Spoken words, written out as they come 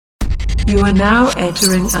You are now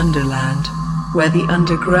entering Underland, where the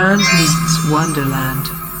underground meets Wonderland,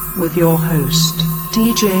 with your host,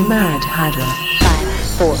 DJ Mad Hatter.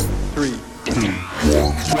 5, 4, 3, 2,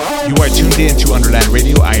 1. You are tuned in to Underland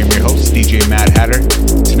Radio. I am your host, DJ Mad Hatter.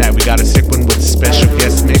 Tonight we got a sick one with special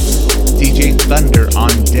guest mix, DJ Thunder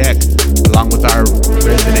on deck, along with our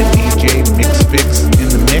resident DJ Mix Fix in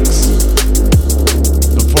the mix.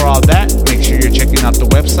 Before all that, make sure you're checking out the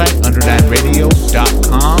website,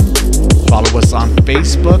 underlandradio.com. Follow us on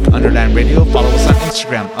Facebook, Underland Radio. Follow us on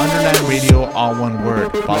Instagram, Underland Radio, all one word.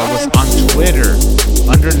 Follow us on Twitter,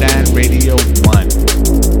 Underland Radio 1.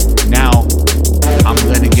 Now, I'm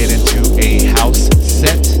going to get into a house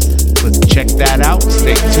set. Let's check that out.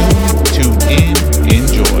 Stay tuned, tune in,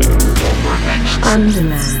 enjoy.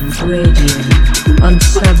 Underland Radio on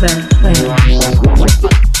Sub FM.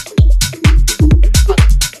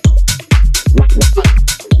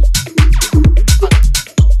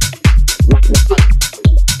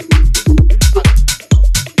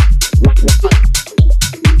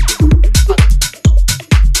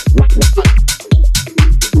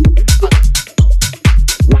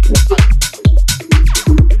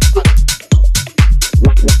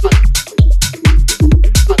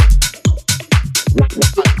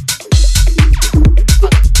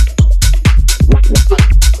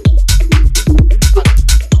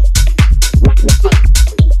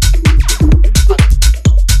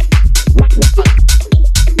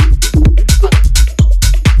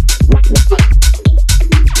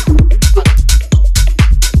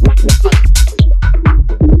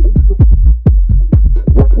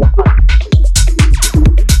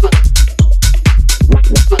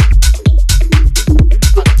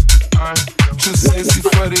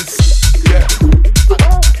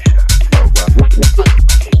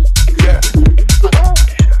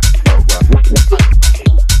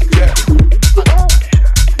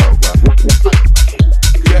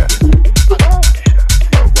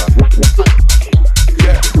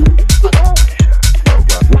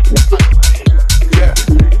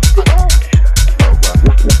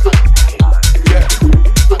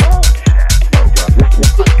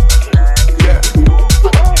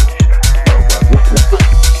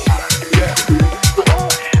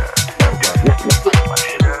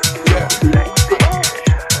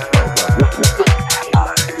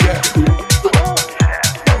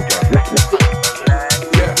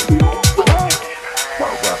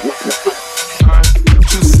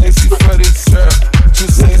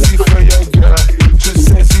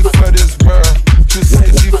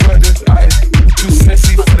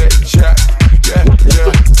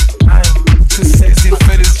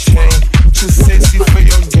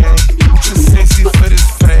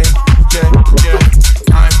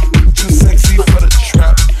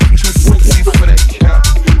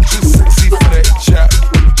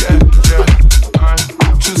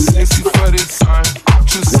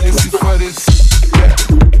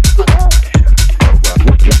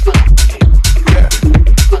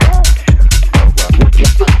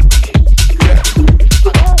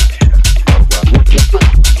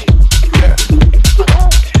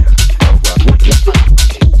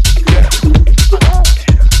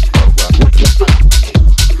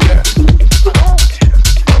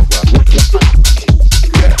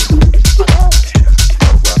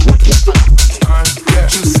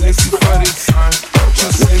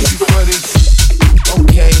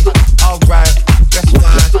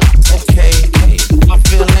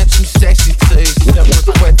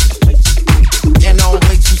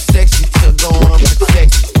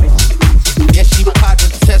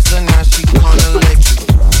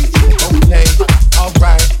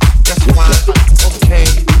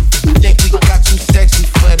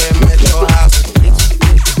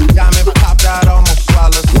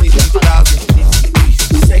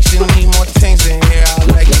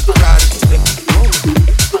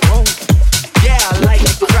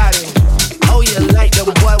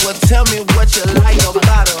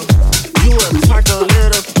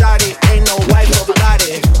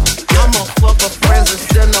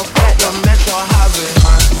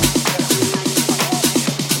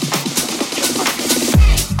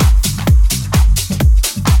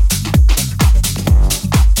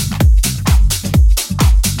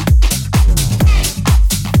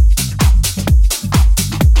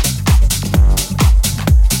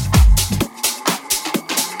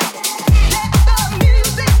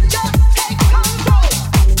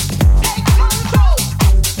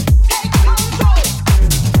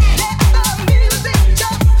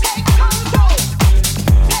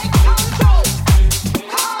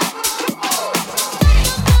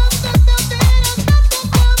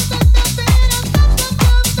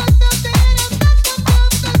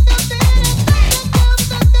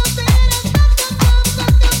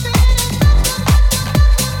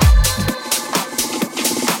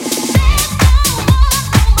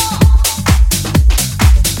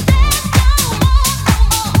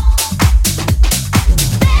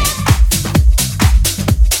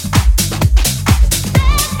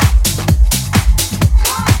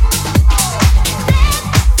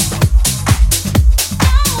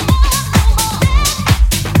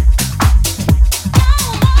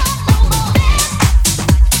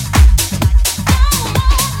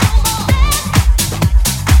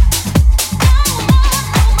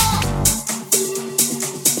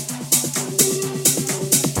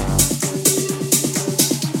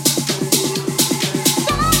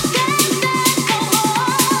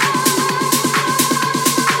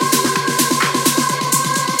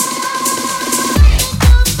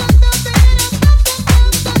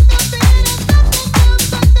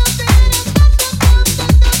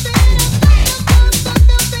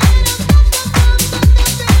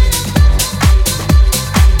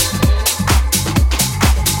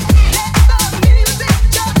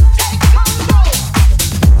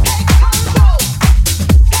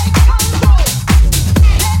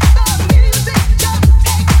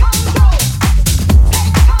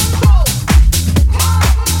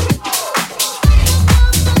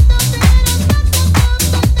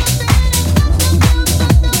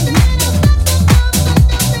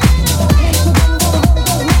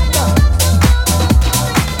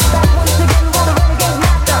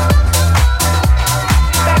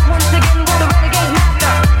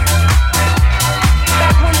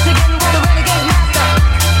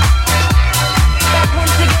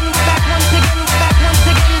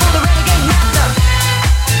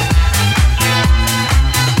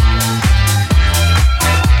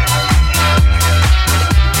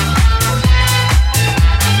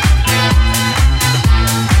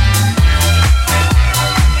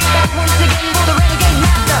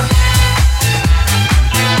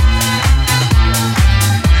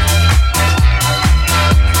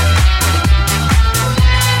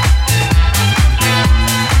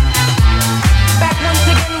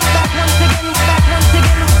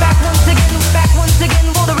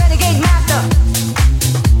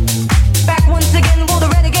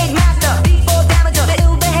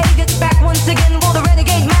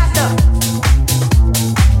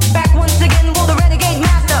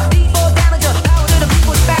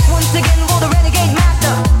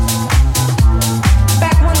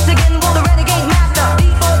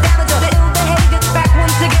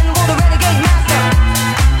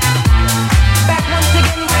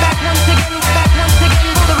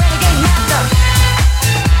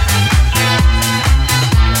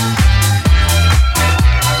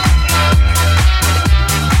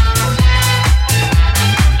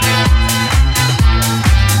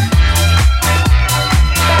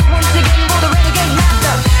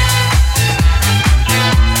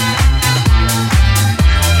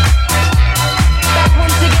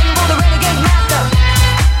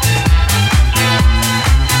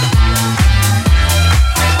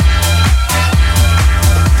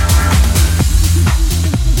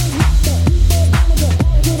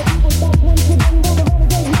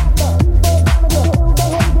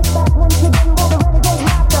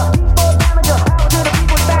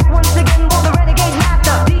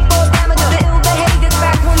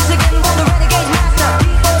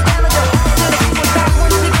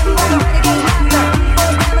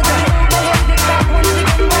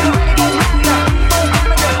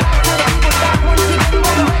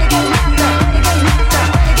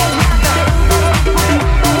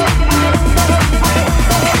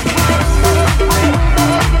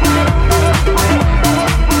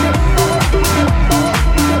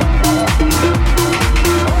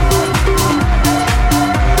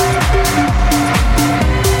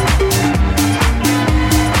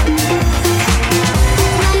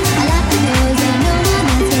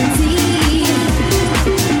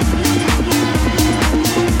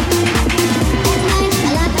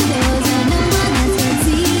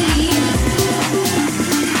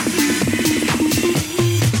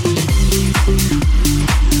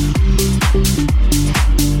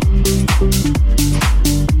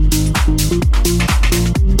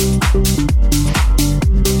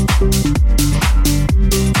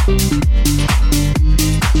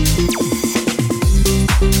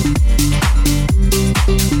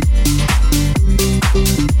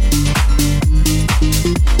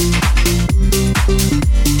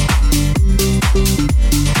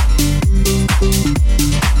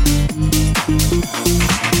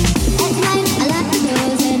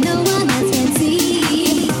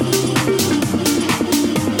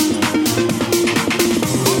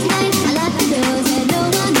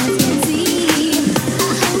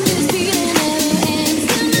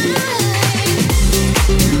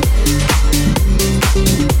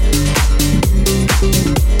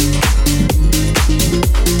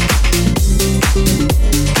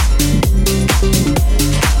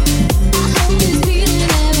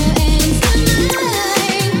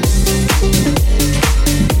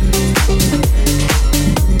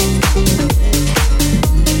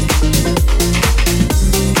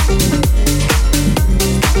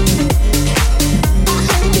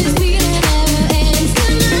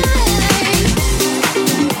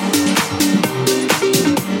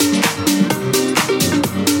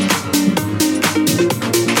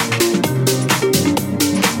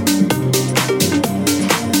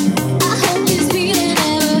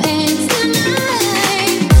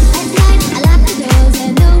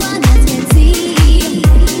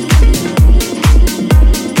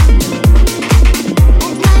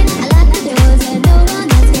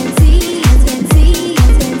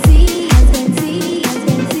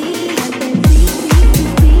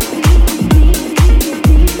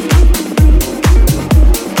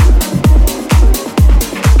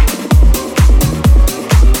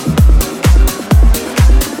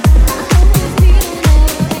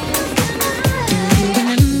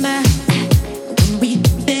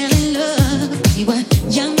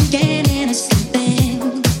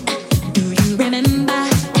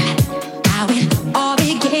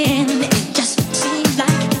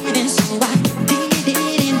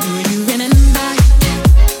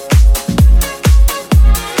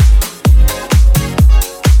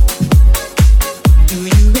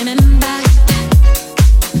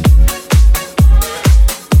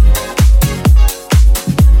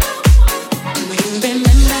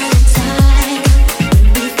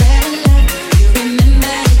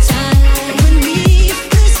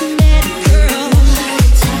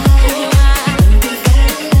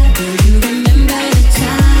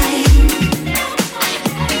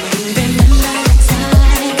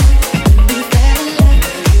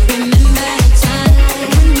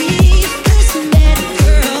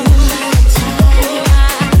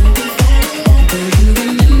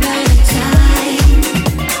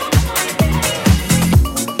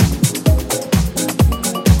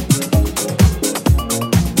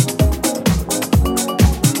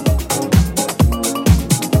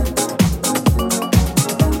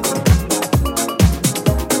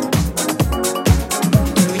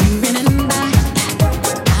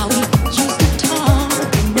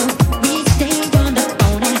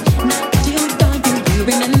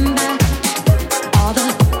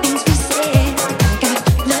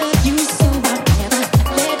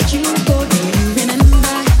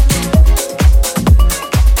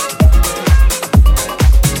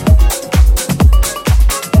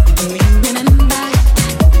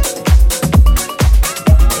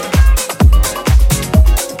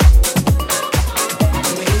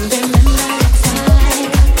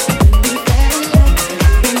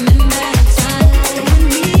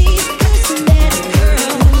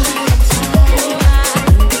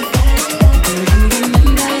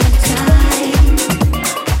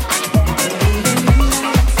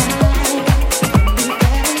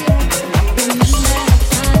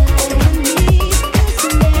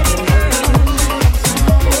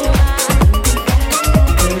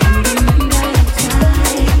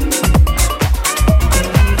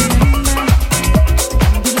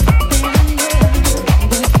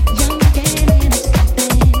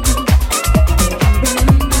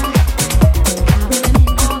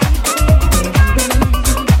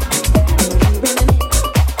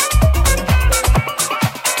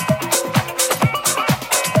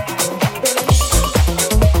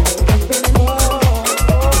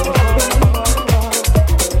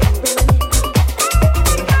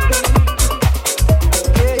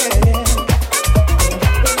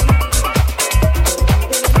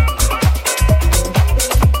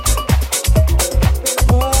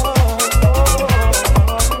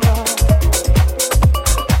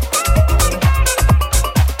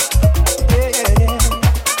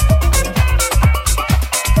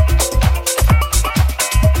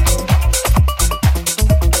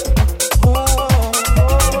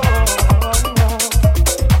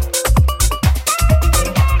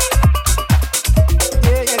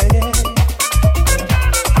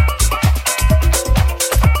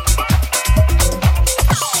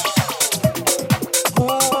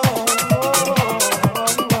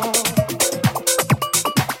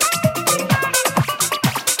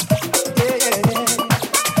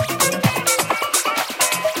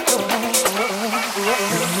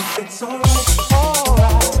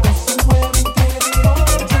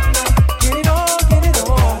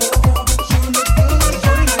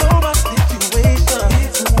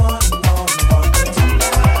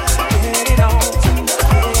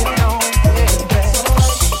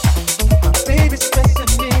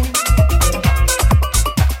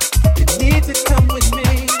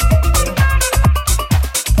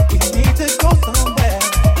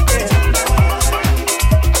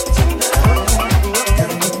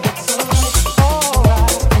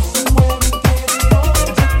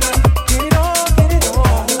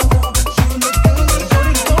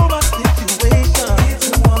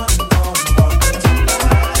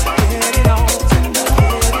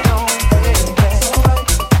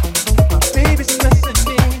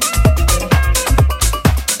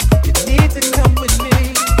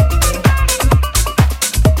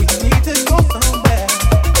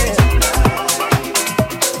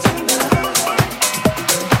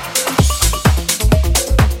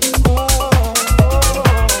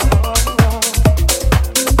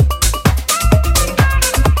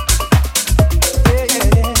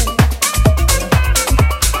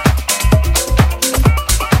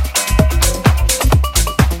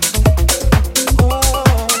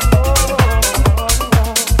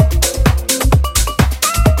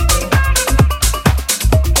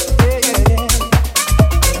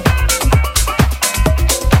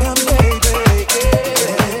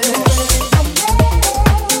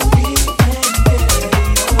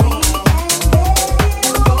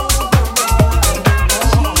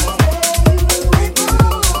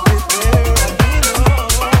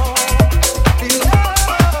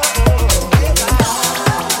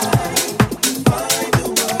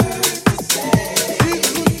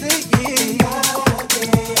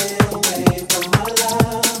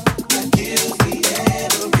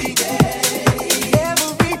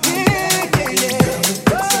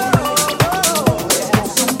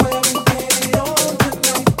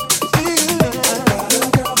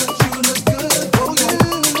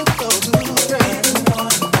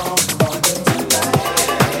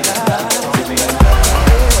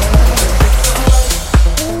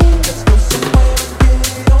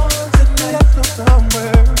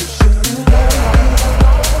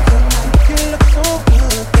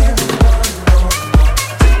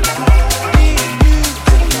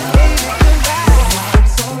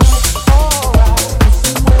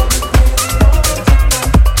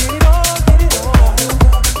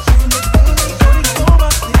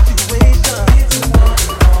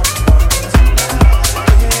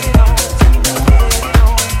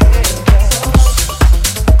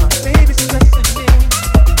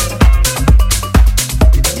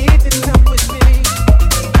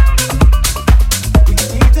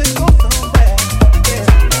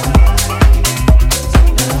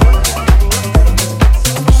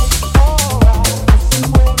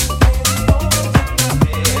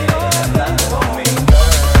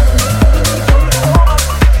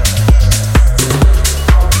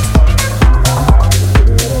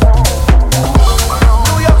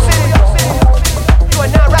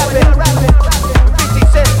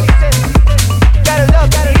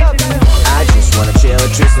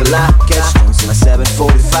 lie. Catch strings in my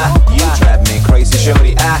 745. You drive me crazy,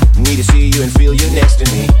 shorty. I need to see you and feel you next to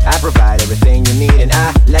me. I provide everything you need, and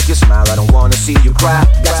I like your smile. I don't wanna see you cry.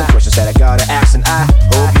 Got some questions that I gotta ask, and I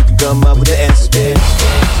hope you can come up with the answers, babe.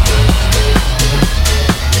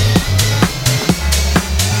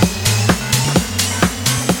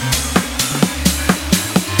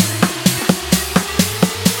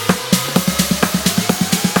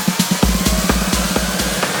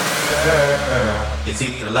 It's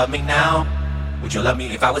easy to love me now. Would you love me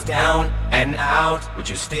if I was down and out? Would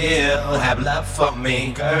you still have love for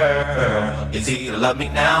me, girl? It's easy to love me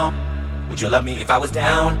now. Would you love me if I was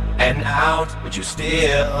down and out? Would you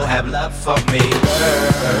still have love for me,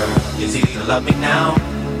 girl? It's easy to love me now.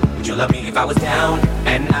 Would you love me if I was down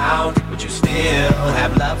and out? Would you still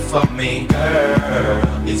have love for me, girl?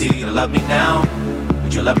 It's easy to love me now.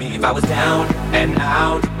 Would you love me if I was down and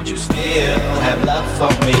out? Would you still have love for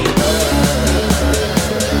me, girl?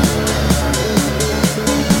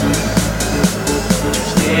 Would you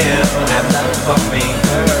still have love for me,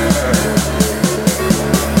 girl?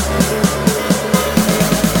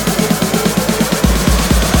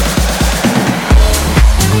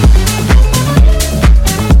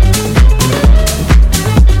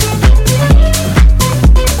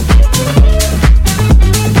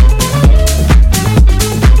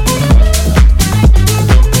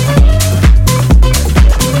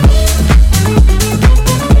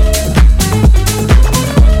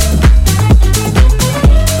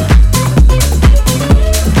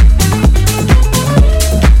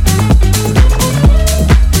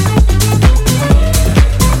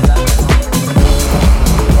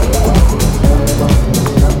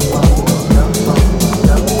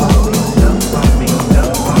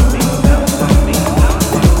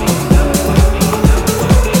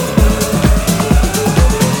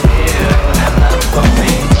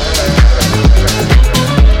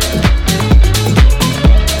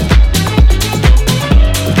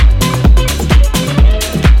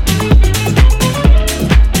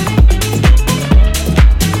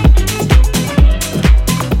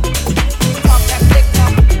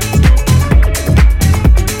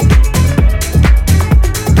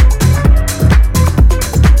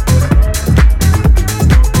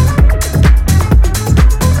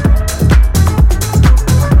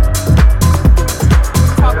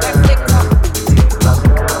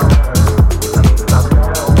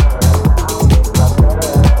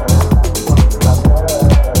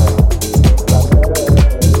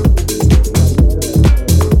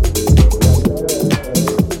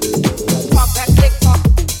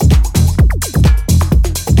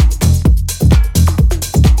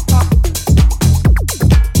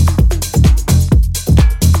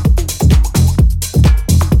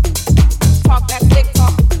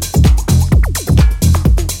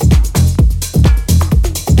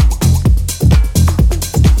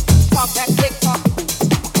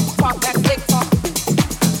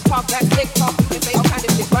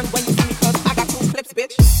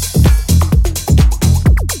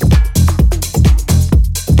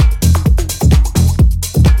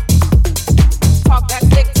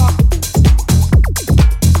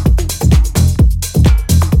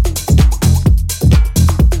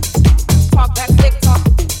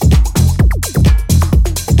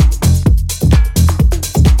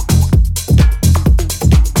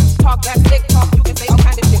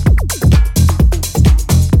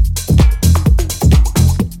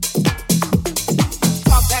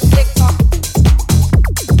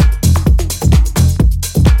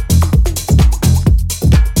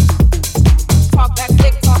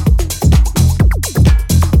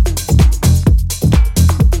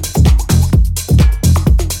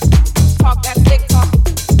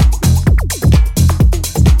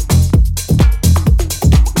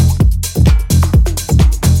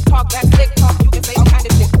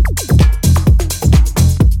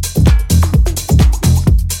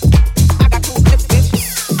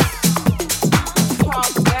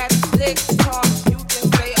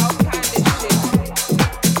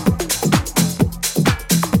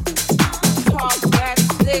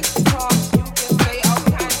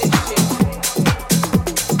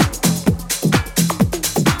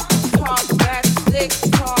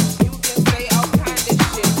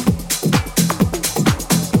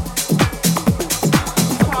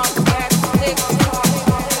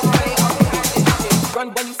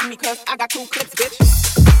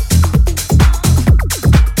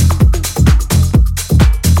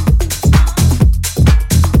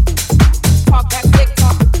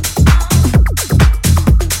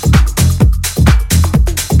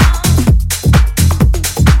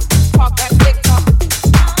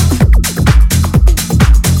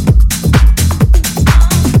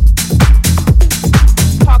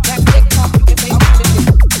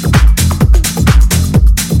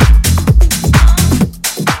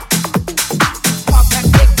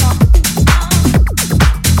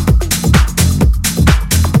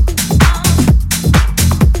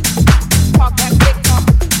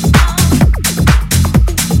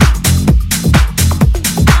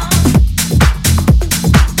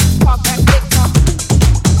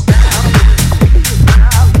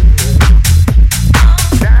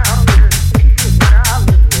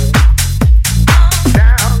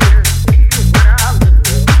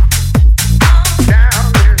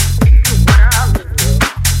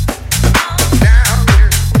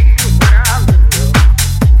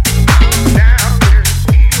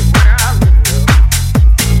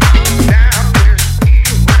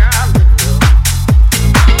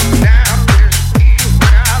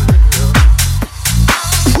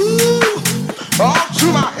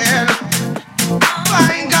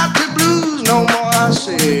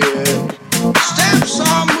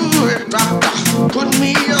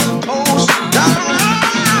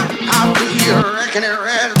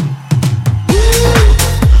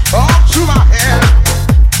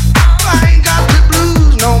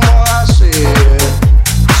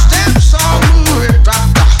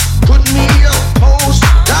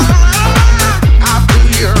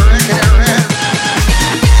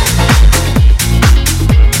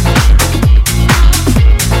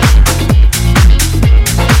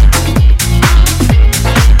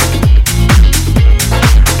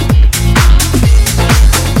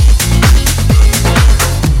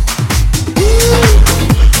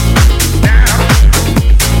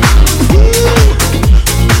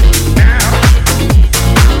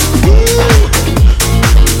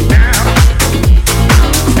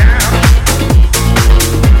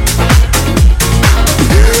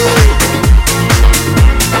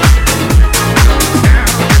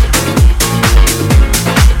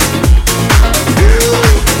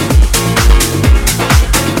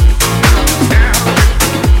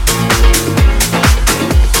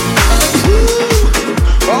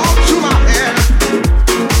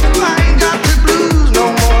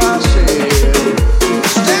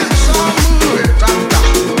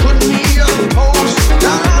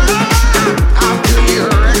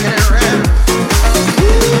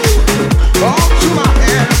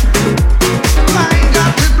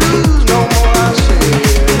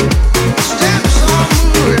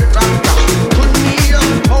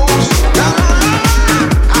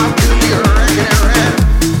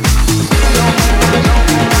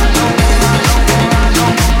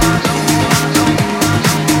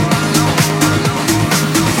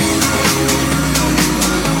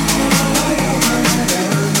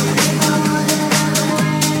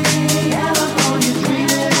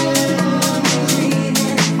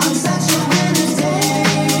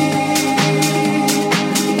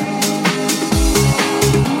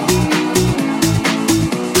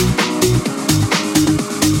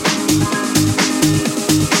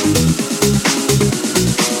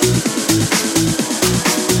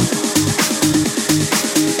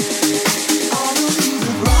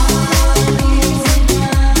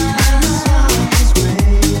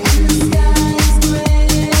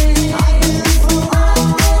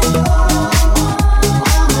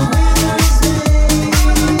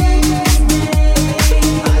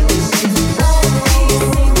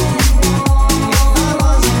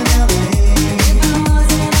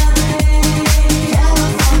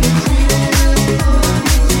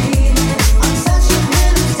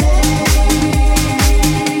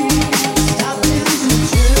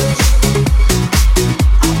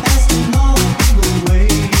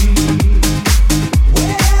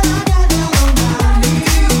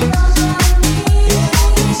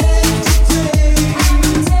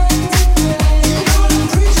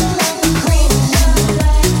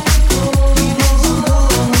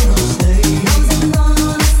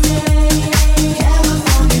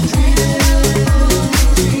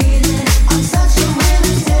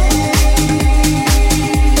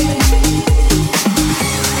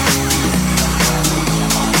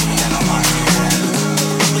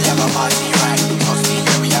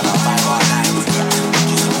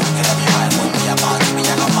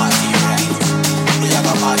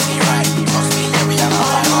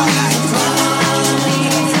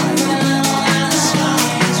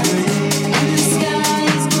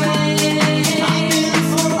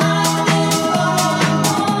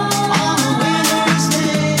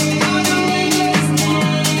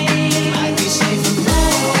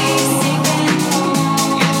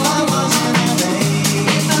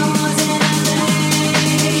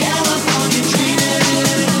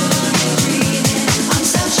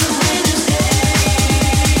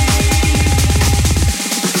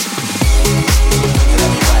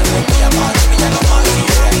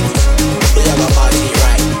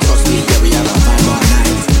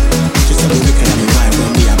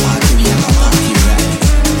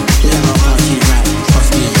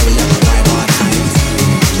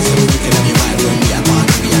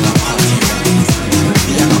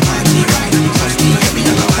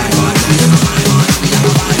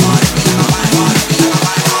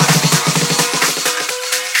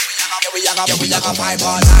 we a go vibe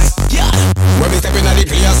all night. Yeah. When we step inna the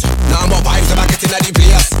place, now more vibes about getting inna the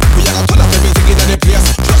place. We a go turn up everything inna the place.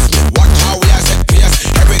 Trust me, watch how we a set pace.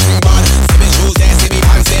 Everything bad. See me shoes there, see me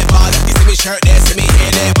pants there bad. You see me shirt there, see me hair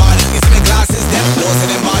there bad. You see me glasses there, nose of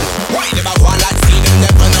them bad. Why them a one like see them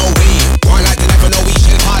never know we. One like they never know we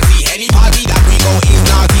shall party. Any party that we go is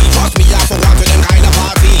naughty. Trust me, I for one to them kind of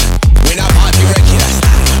party. We not party regular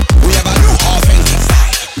style. We have a new authentic style.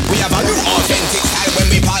 We have a new authentic style. When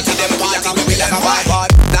we party, them party. We like a vibe on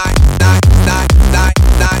night.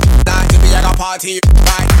 We like a party.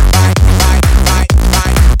 Right.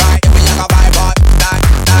 We like a vibe on night.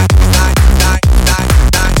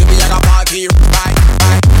 We like a party. Right.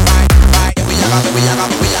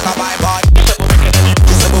 We like a vibe on.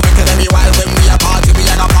 Just a movie to them while when we a party, we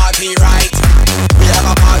like a party right. We like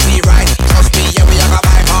a party right. Trust me, yeah, we like a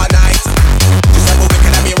vibe all night. Just a movie to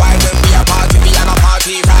them while when we a party, we like a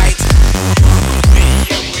party right.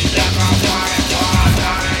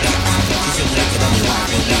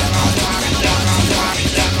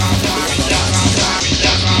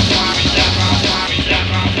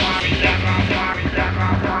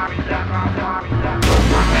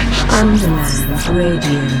 Underland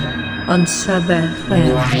Radio on Sub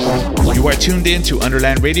FM. You are tuned in to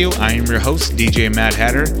Underland Radio. I am your host, DJ Mad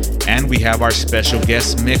Hatter, and we have our special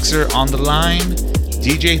guest mixer on the line,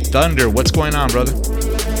 DJ Thunder. What's going on, brother?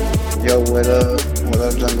 Yo, what up? What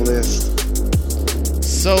up, Junglist?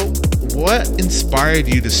 So, what inspired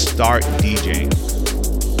you to start DJing?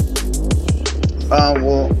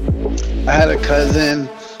 Well, I had a cousin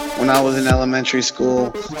when I was in elementary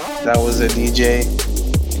school that was a DJ.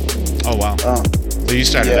 Oh, wow. So you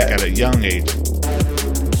started like at a young age?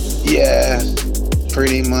 Yeah,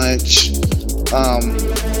 pretty much.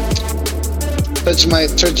 Touched my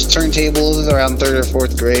church turntables around 3rd or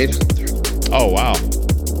 4th grade. Oh, wow.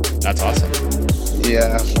 That's awesome.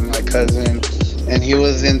 Yeah, from my cousin. And he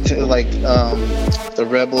was into like the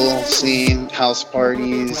rebel scene, house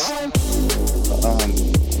parties,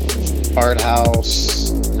 art house,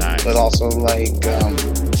 nice. But also like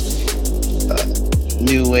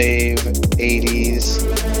new wave, 80s.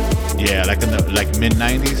 Yeah, like in the mid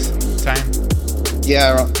 90s time.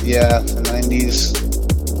 Yeah, the 90s.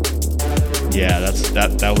 Yeah, that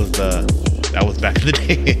was back in the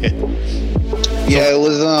day. Yeah, it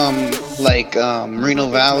was Reno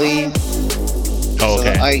Valley. Oh,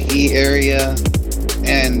 okay. So the IE area,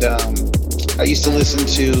 and I used to listen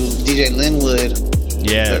to DJ Linwood.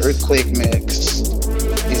 Yeah. The Earthquake Mix.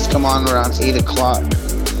 He used to come on around 8 o'clock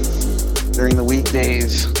during the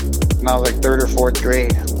weekdays when I was like 3rd or 4th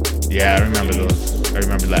grade. Yeah, I remember those. I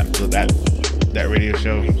remember that radio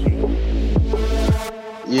show.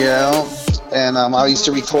 Yeah, and I used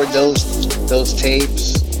to record those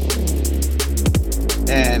tapes.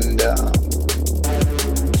 And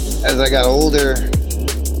as I got older,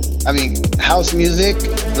 I mean, house music,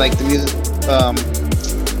 like the music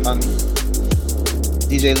on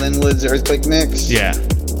DJ Linwood's Earthquake Mix. Yeah.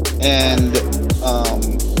 And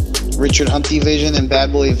Richard Humpty Vision and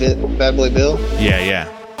Bad Boy Bill. Yeah.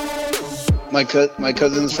 My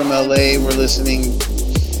cousins from LA were listening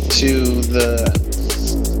to the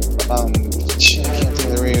I can't think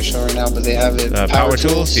of the radio show right now, but they have it. Power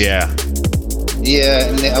Tools. Yeah,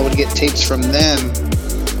 and I would get tapes from them.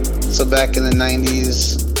 So back in the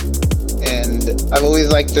 90s, and I've always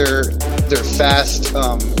liked their fast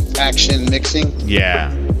action mixing.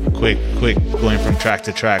 Yeah, quick, going from track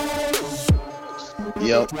to track.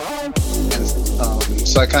 Yep. And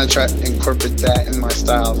so I kind of try to incorporate that in my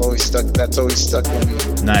style. That's always stuck with me.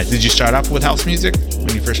 Nice. Did you start off with house music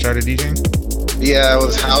when you first started DJing? Yeah, it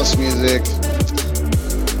was house music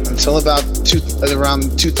until about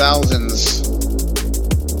around 2000s.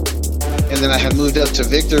 And then I had moved up to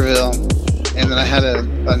Victorville, and then I had a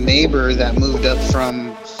neighbor that moved up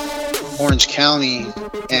from Orange County,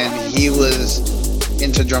 and he was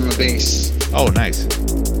into drum and bass. Oh, nice.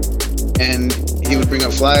 And he would bring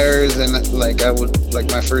up flyers, and like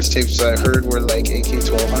my first tapes I heard were like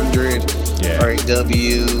AK-1200,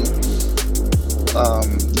 RAW,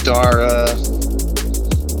 Dara,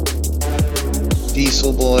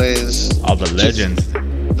 Diesel Boys, all the legends,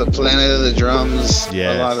 the Planet of the Drums,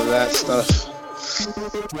 yes. A lot of that stuff.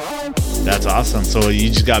 That's awesome. So you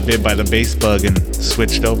just got bit by the bass bug and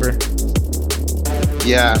switched over?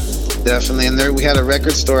 Yeah, definitely. And there we had a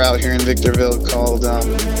record store out here in Victorville called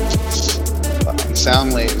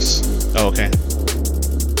Soundwaves. Oh, okay.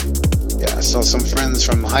 Yeah, so some friends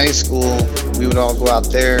from high school, we would all go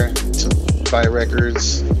out there to buy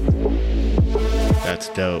records. That's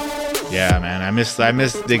dope. Yeah, man. I miss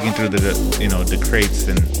digging through the crates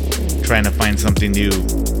and trying to find something new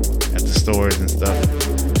at the stores and stuff.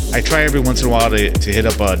 I try every once in a while to hit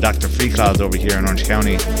up Dr. Free Clouds over here in Orange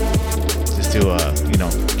County, just to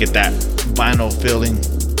get that vinyl feeling.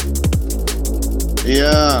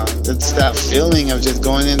 Yeah, it's that feeling of just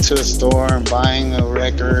going into a store and buying a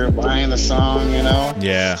record, buying a song,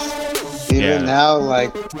 Yeah. Even now,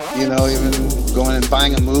 like, even going and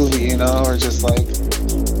buying a movie, or just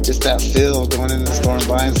that feel, going in the store and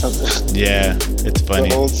buying something. Yeah, it's funny.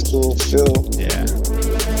 The old school feel. Yeah.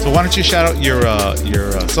 So why don't you shout out your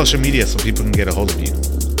social media so people can get a hold of you?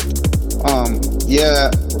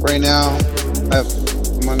 Yeah, right now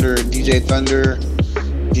I'm under DJ Thunder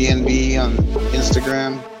DNB on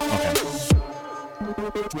Instagram. Okay.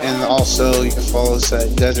 And also you can follow us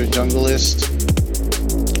at Desert Junglist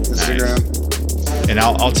Instagram. Nice. And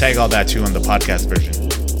I'll tag all that too on the podcast version.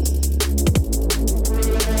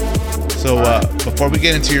 So before we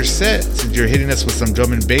get into your set, since you're hitting us with some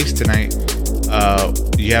drum and bass tonight,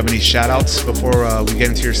 do you have any shout outs before we get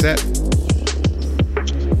into your set?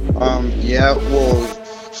 Yeah, well,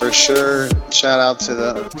 for sure, shout out to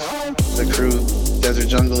the crew, Desert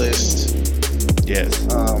Junglist. Yes.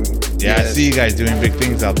 Yes. I see you guys doing big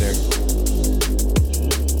things out there.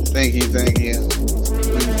 Thank you.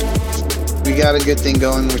 We got a good thing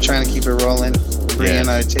going. We're trying to keep it rolling. Bringing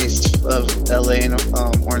our taste of LA and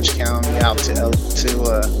Orange County out to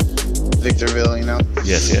Victorville,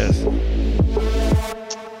 Yes.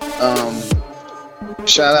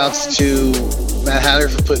 Shout outs to Matt Hatter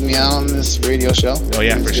for putting me out on this radio show. Oh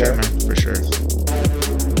yeah, for sure, man. For sure.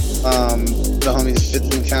 The homies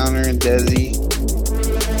Fifth Encounter and Desi,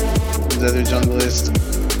 the other Junglist.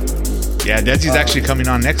 Yeah, Desi's actually coming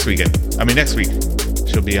on next week.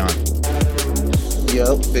 She'll be on.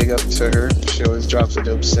 Yup, big up to her. She always drops a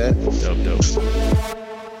dope set. Dope.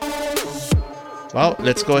 Well,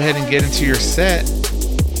 let's go ahead and get into your set.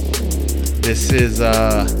 This is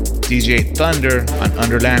DJ Thunder on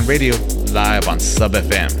Underland Radio, live on Sub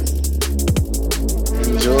FM.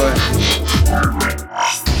 Enjoy.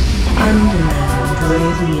 Underland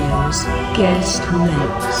Radio's guest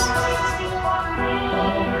mix.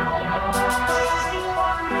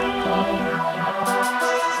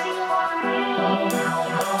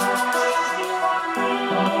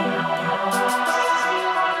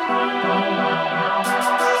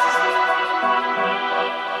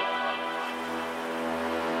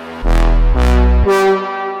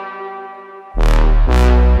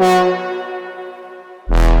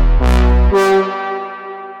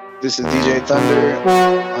 This is DJ Thunder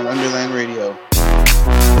on Underland Radio.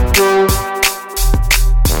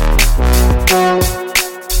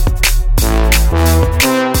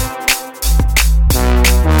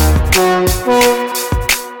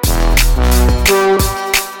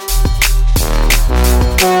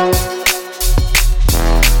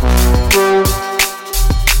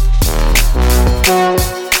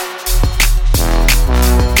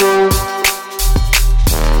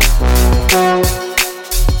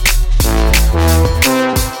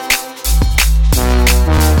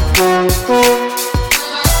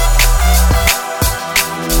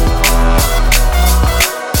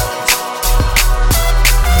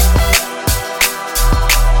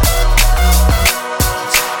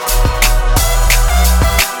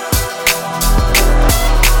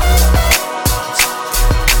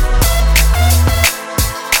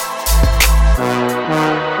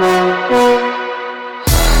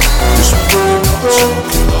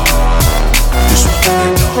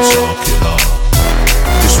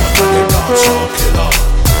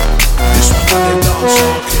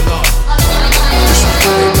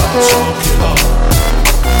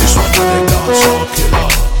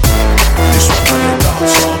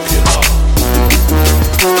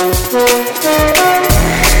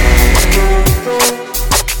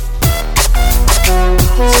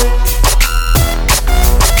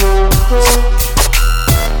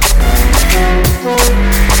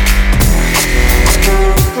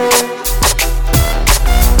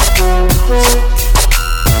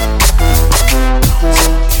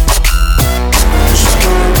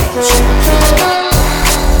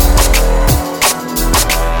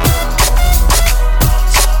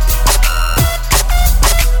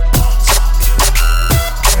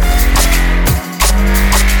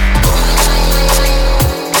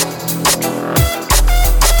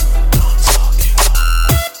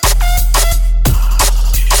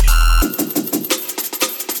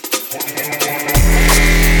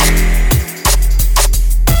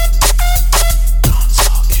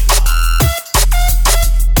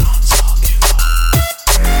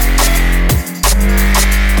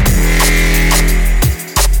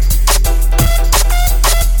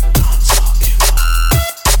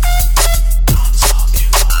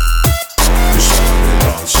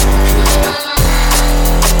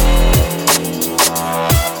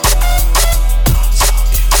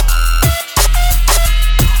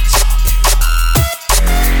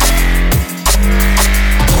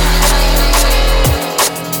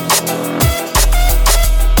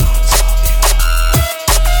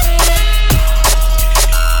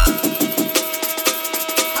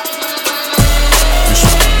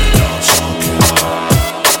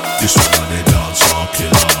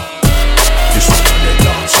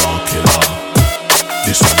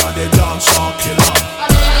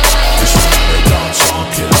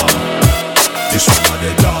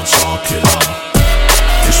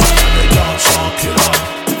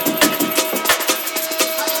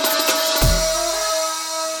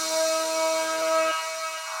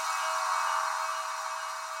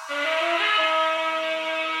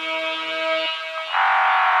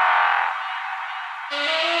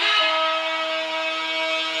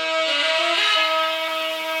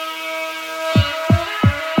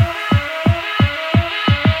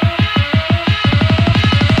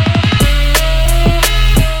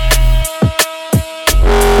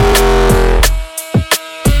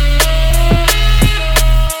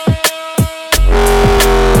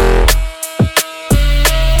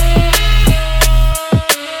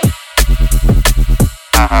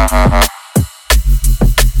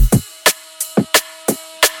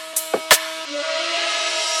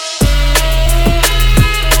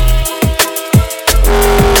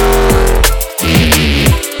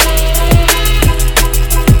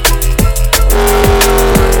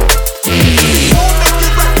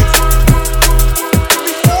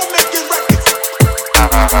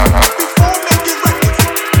 Before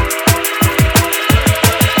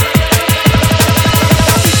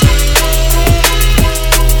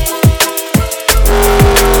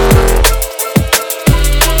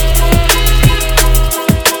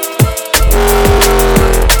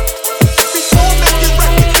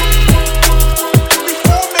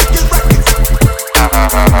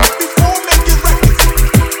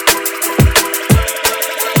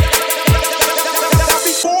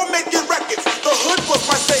making records, the hood was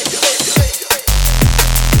my savior.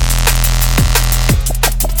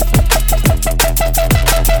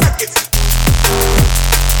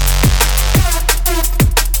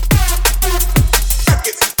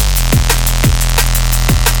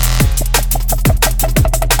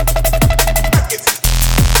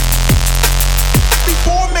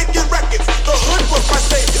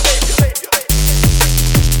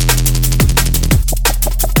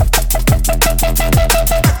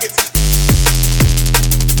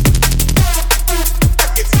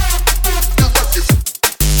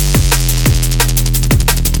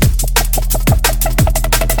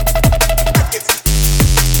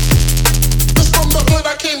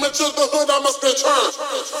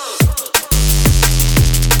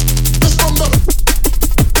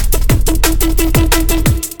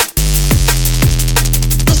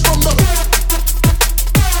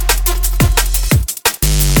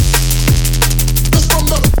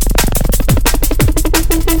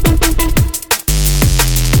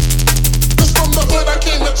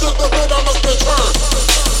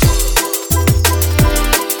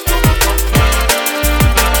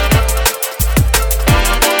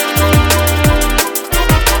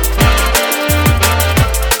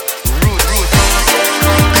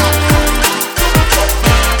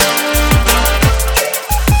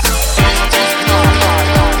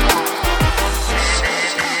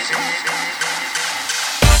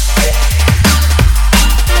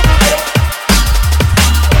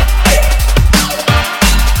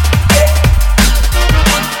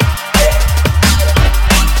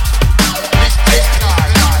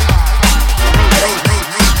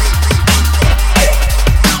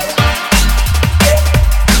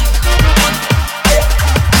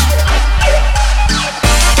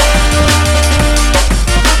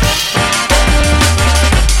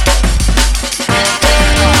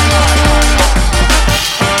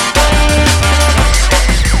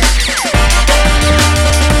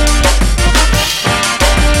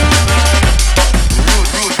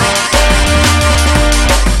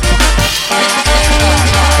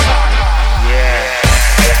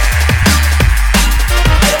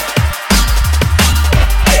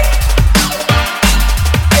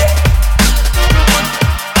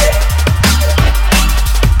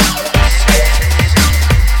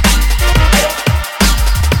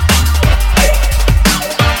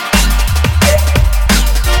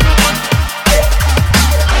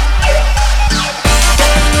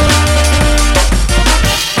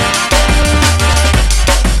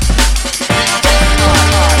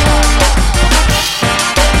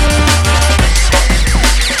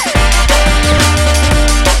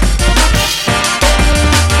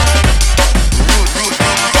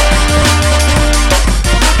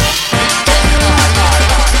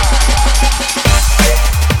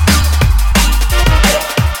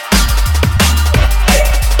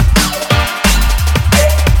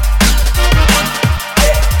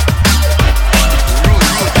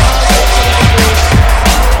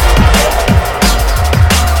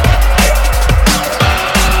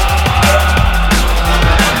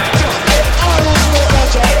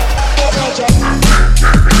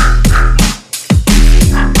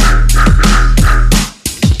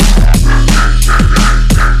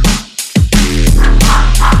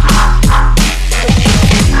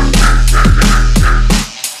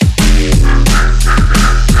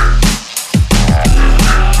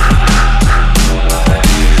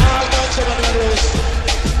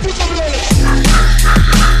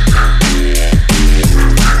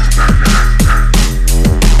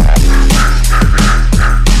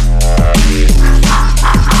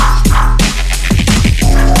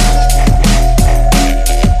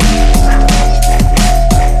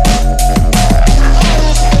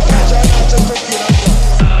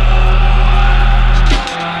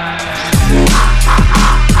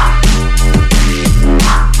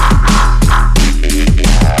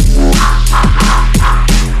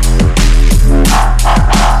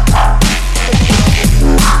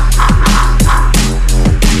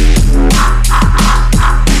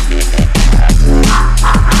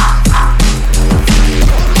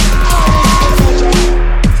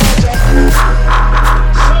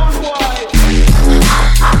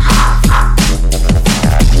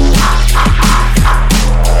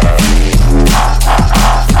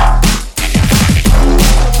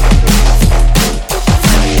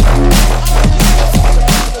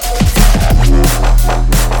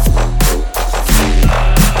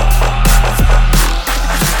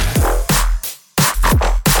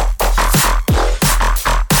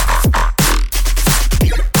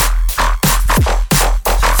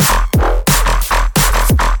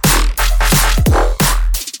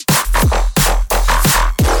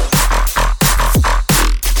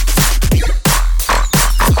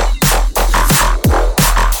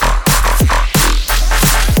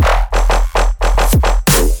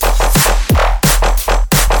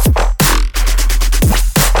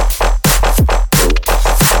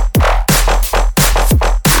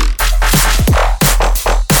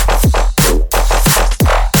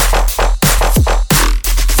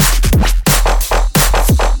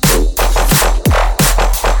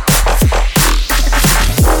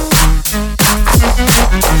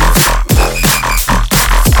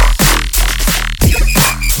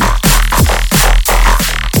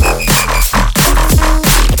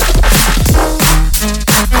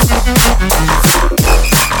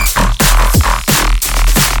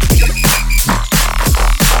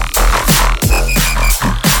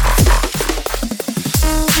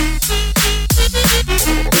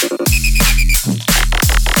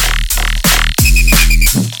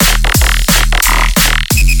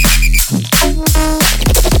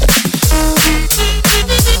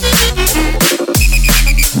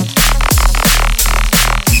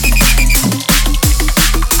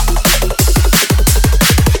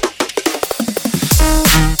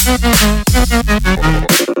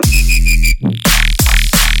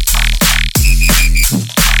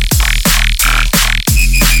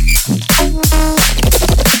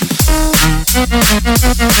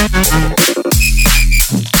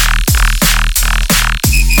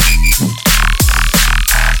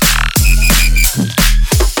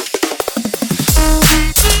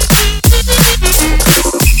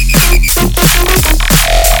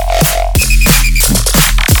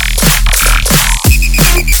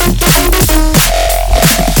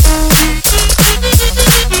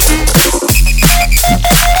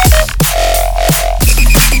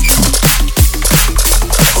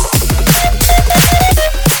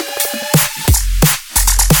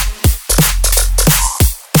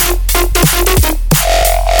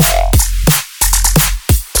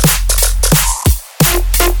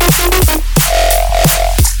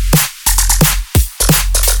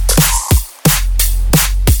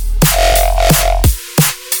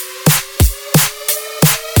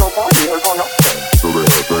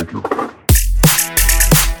 Thank you.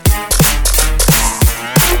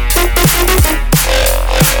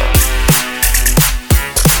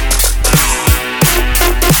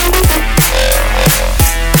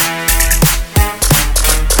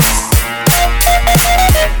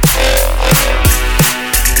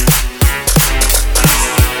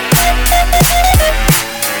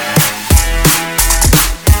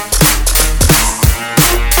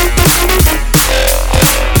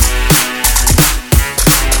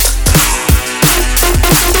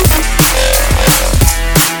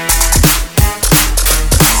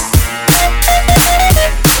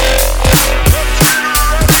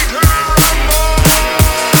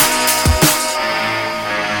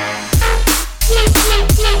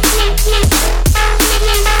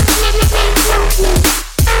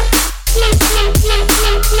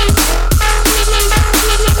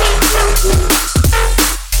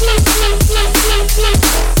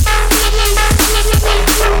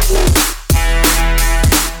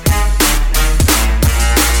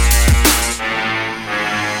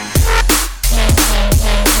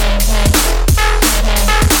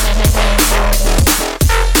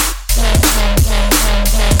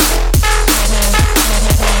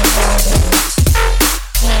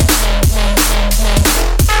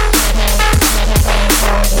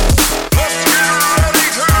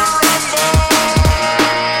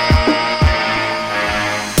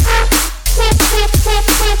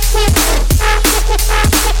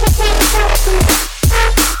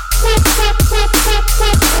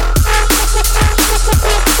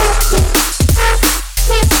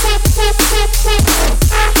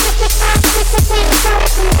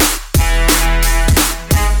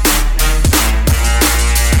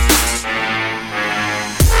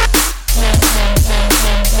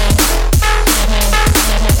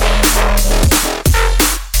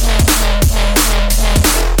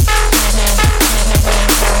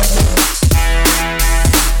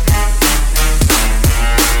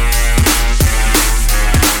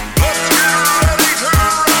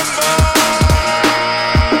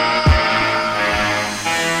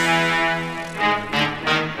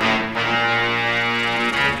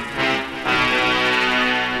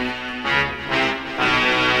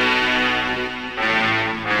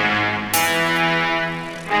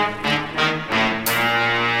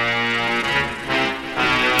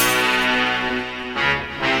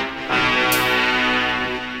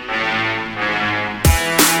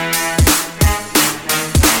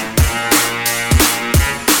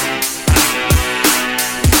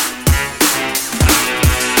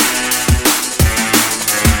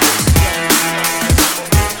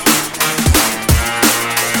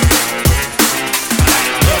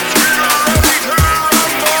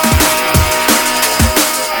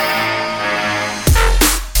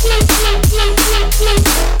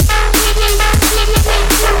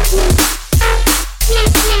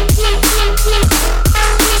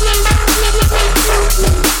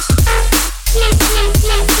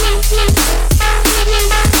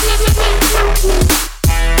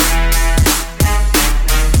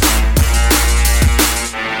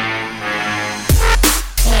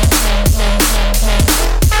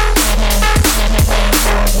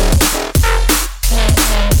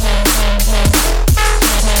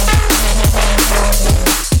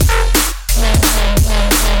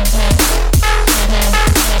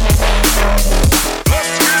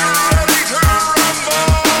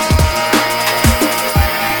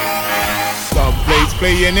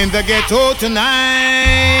 Playing in the ghetto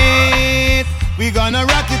tonight. We gonna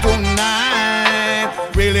rock you tonight.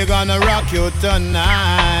 Really gonna rock you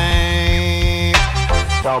tonight.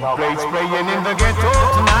 The place playing in the ghetto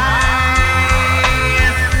tonight.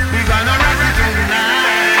 We gonna rock you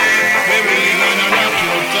tonight. We really gonna rock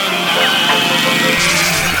you tonight.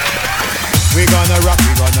 We gonna rock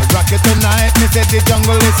it tonight. Me said the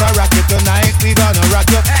jungle is a rock it tonight. We gonna rock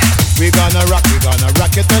you. We gonna rock it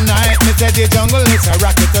tonight. Me said the jungle is a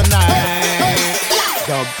rock it tonight.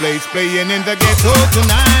 The place playing in the ghetto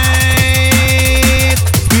tonight.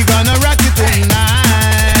 We gonna rock it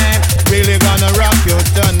tonight. Really gonna rock you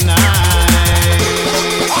tonight.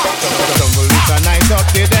 The jungle is a nice up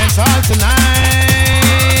the dance hall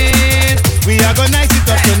tonight. We are gonna nice it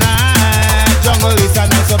up tonight. Jungle is a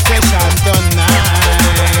nice obsession tonight.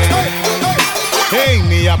 Hey,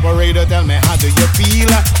 me operator, tell me how do you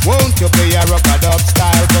feel? Won't you play a rock-a-dub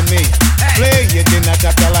style for me? Play it in a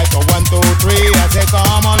chapter like a 1, 2, 3. I say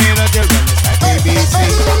come on little children, it's like ABC.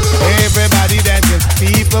 Everybody dancing,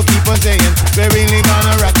 people keep on saying we're really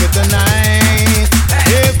gonna rock it tonight.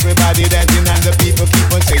 Everybody dancing and the people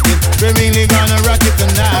keep on saying we're really gonna rock it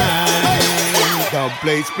tonight. The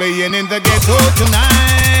place playing in the ghetto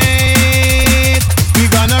tonight.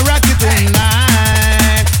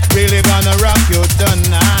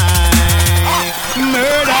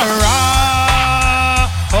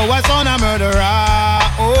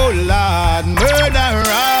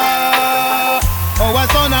 a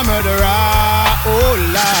son a murderer, oh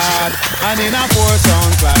Lord. And in a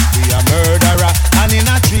 4-sound class we a murderer. And in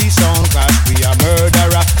a 3-sound class we a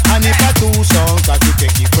murderer. And if a 2-sound class we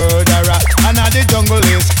take it further. And at the jungle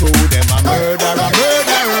is crew them a murderer,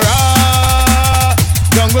 murderer.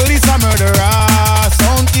 Jungle is a murderer,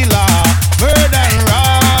 sound killer, murderer.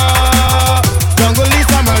 Jungle is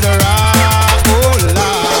a murderer, oh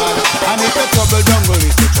Lord. And if you trouble jungle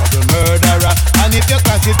is a trouble murderer. And if you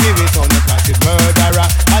clash it with it on you clash it murderer.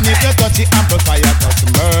 And if you touch the amplifier touch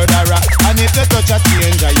murderer. And if you touch a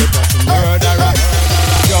changer you touch murderer.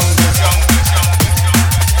 Jungle, jungle.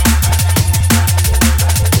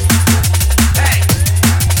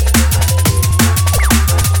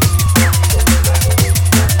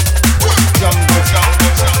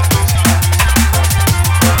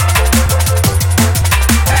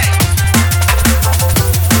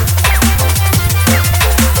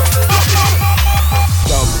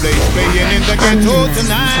 Ghetto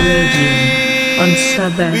tonight,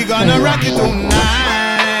 we gonna rock you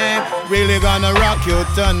tonight. Really gonna rock you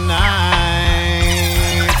tonight.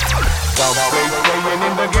 Stop playing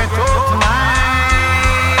in the ghetto tonight.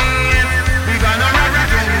 We gonna rock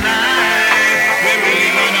you tonight. We really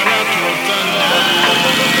gonna rock you tonight.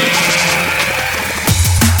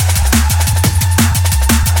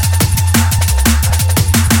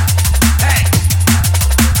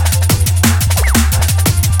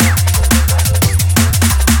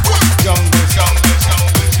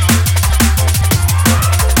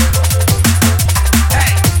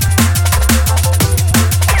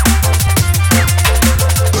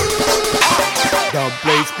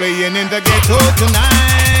 Playing in the ghetto tonight.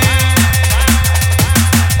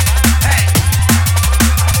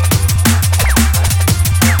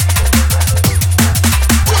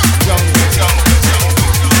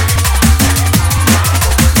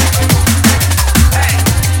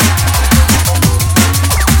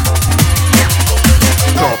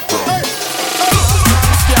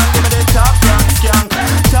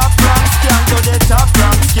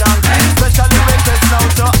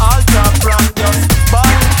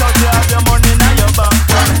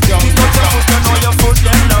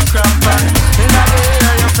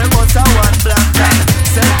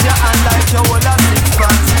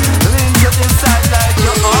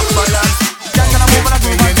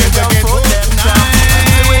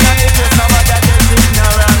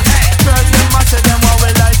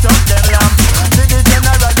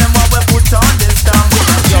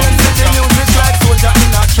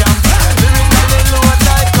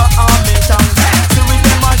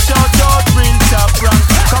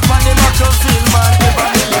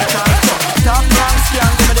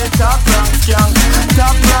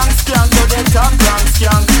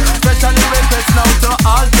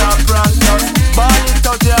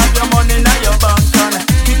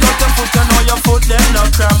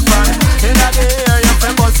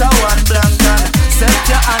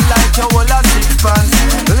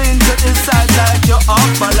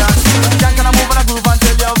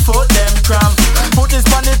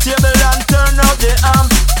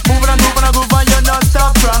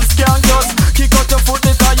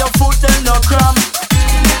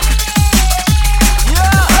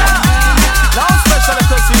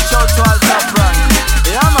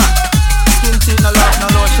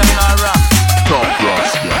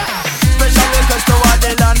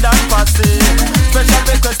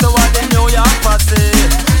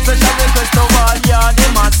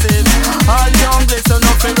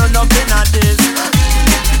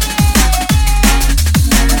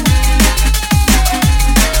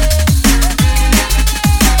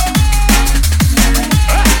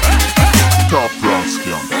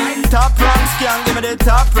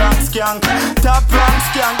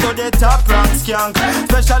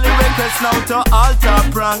 Specially request now to all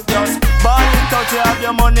top rank. Just ball it out, you have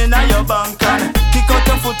your money in your bank and kick out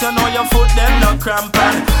your foot, you know your foot them no cramp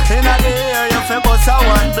and in the air you feel bust a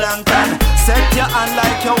one blank and set your hand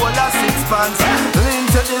like you hold a sixpence. Lean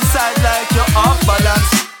to the side like you off balance.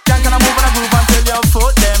 Can't move and a groove until your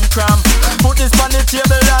foot them cramp. Put this on the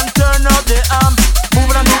table and turn up the amp.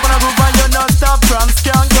 Move and a groove and you not stop from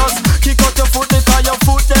skank. Just kick out your foot because your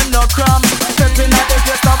foot them no cramp. Step in at the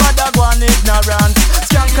place of a dog one ignorant.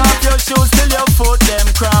 Skank off your shoes till your foot them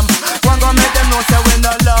cramp. One go make them know say we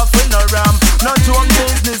no love, we no ramp. No joke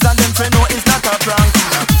business and them friend know it's not a prank.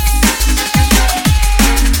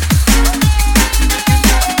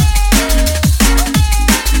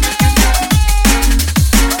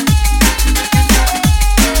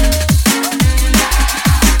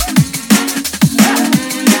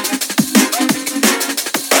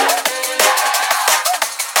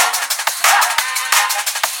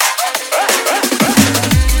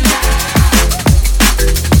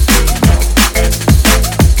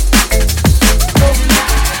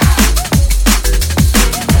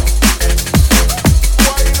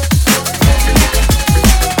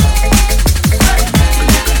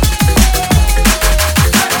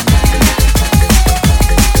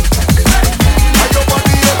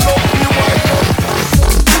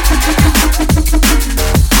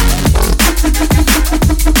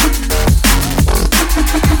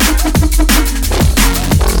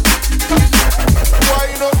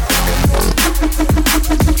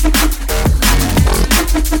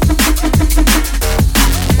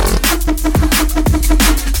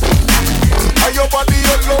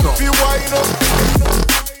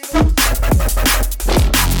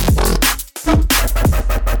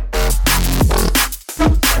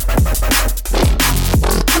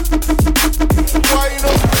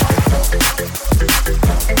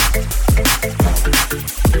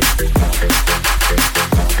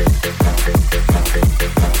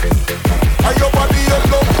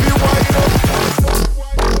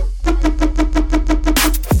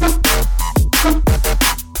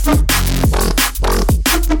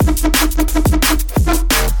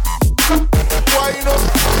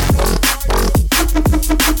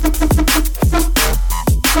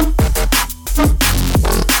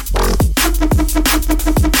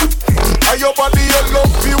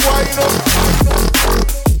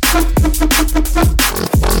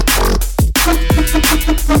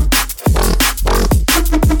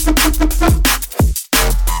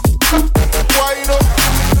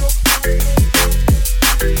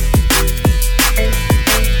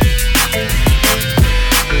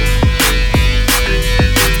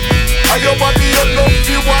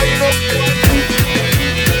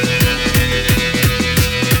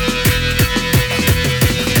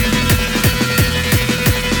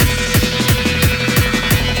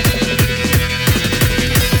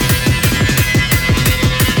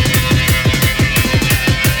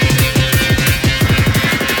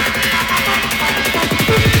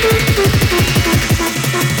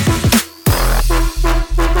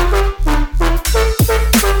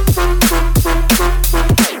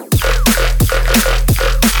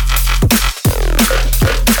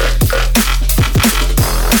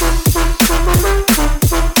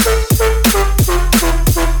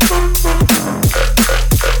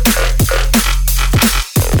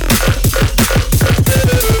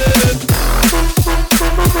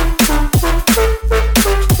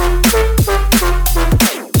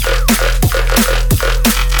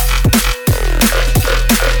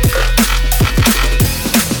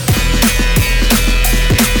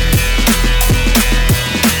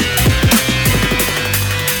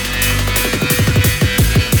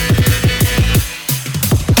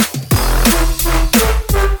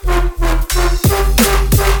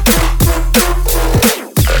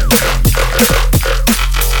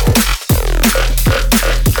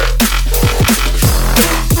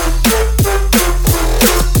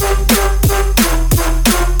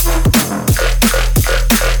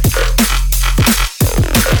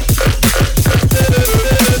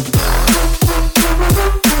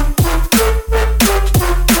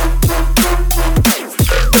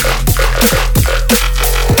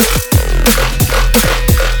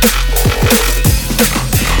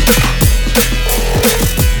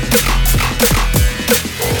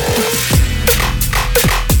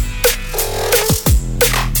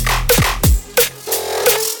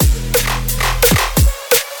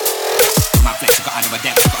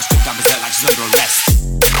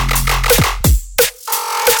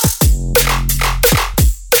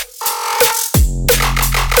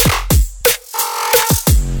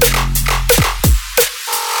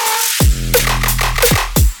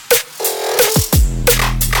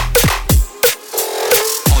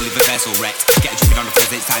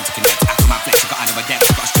 it's time to connect. After my flex, she got under my deck.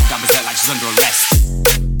 She got stripped down berserk like she's under arrest.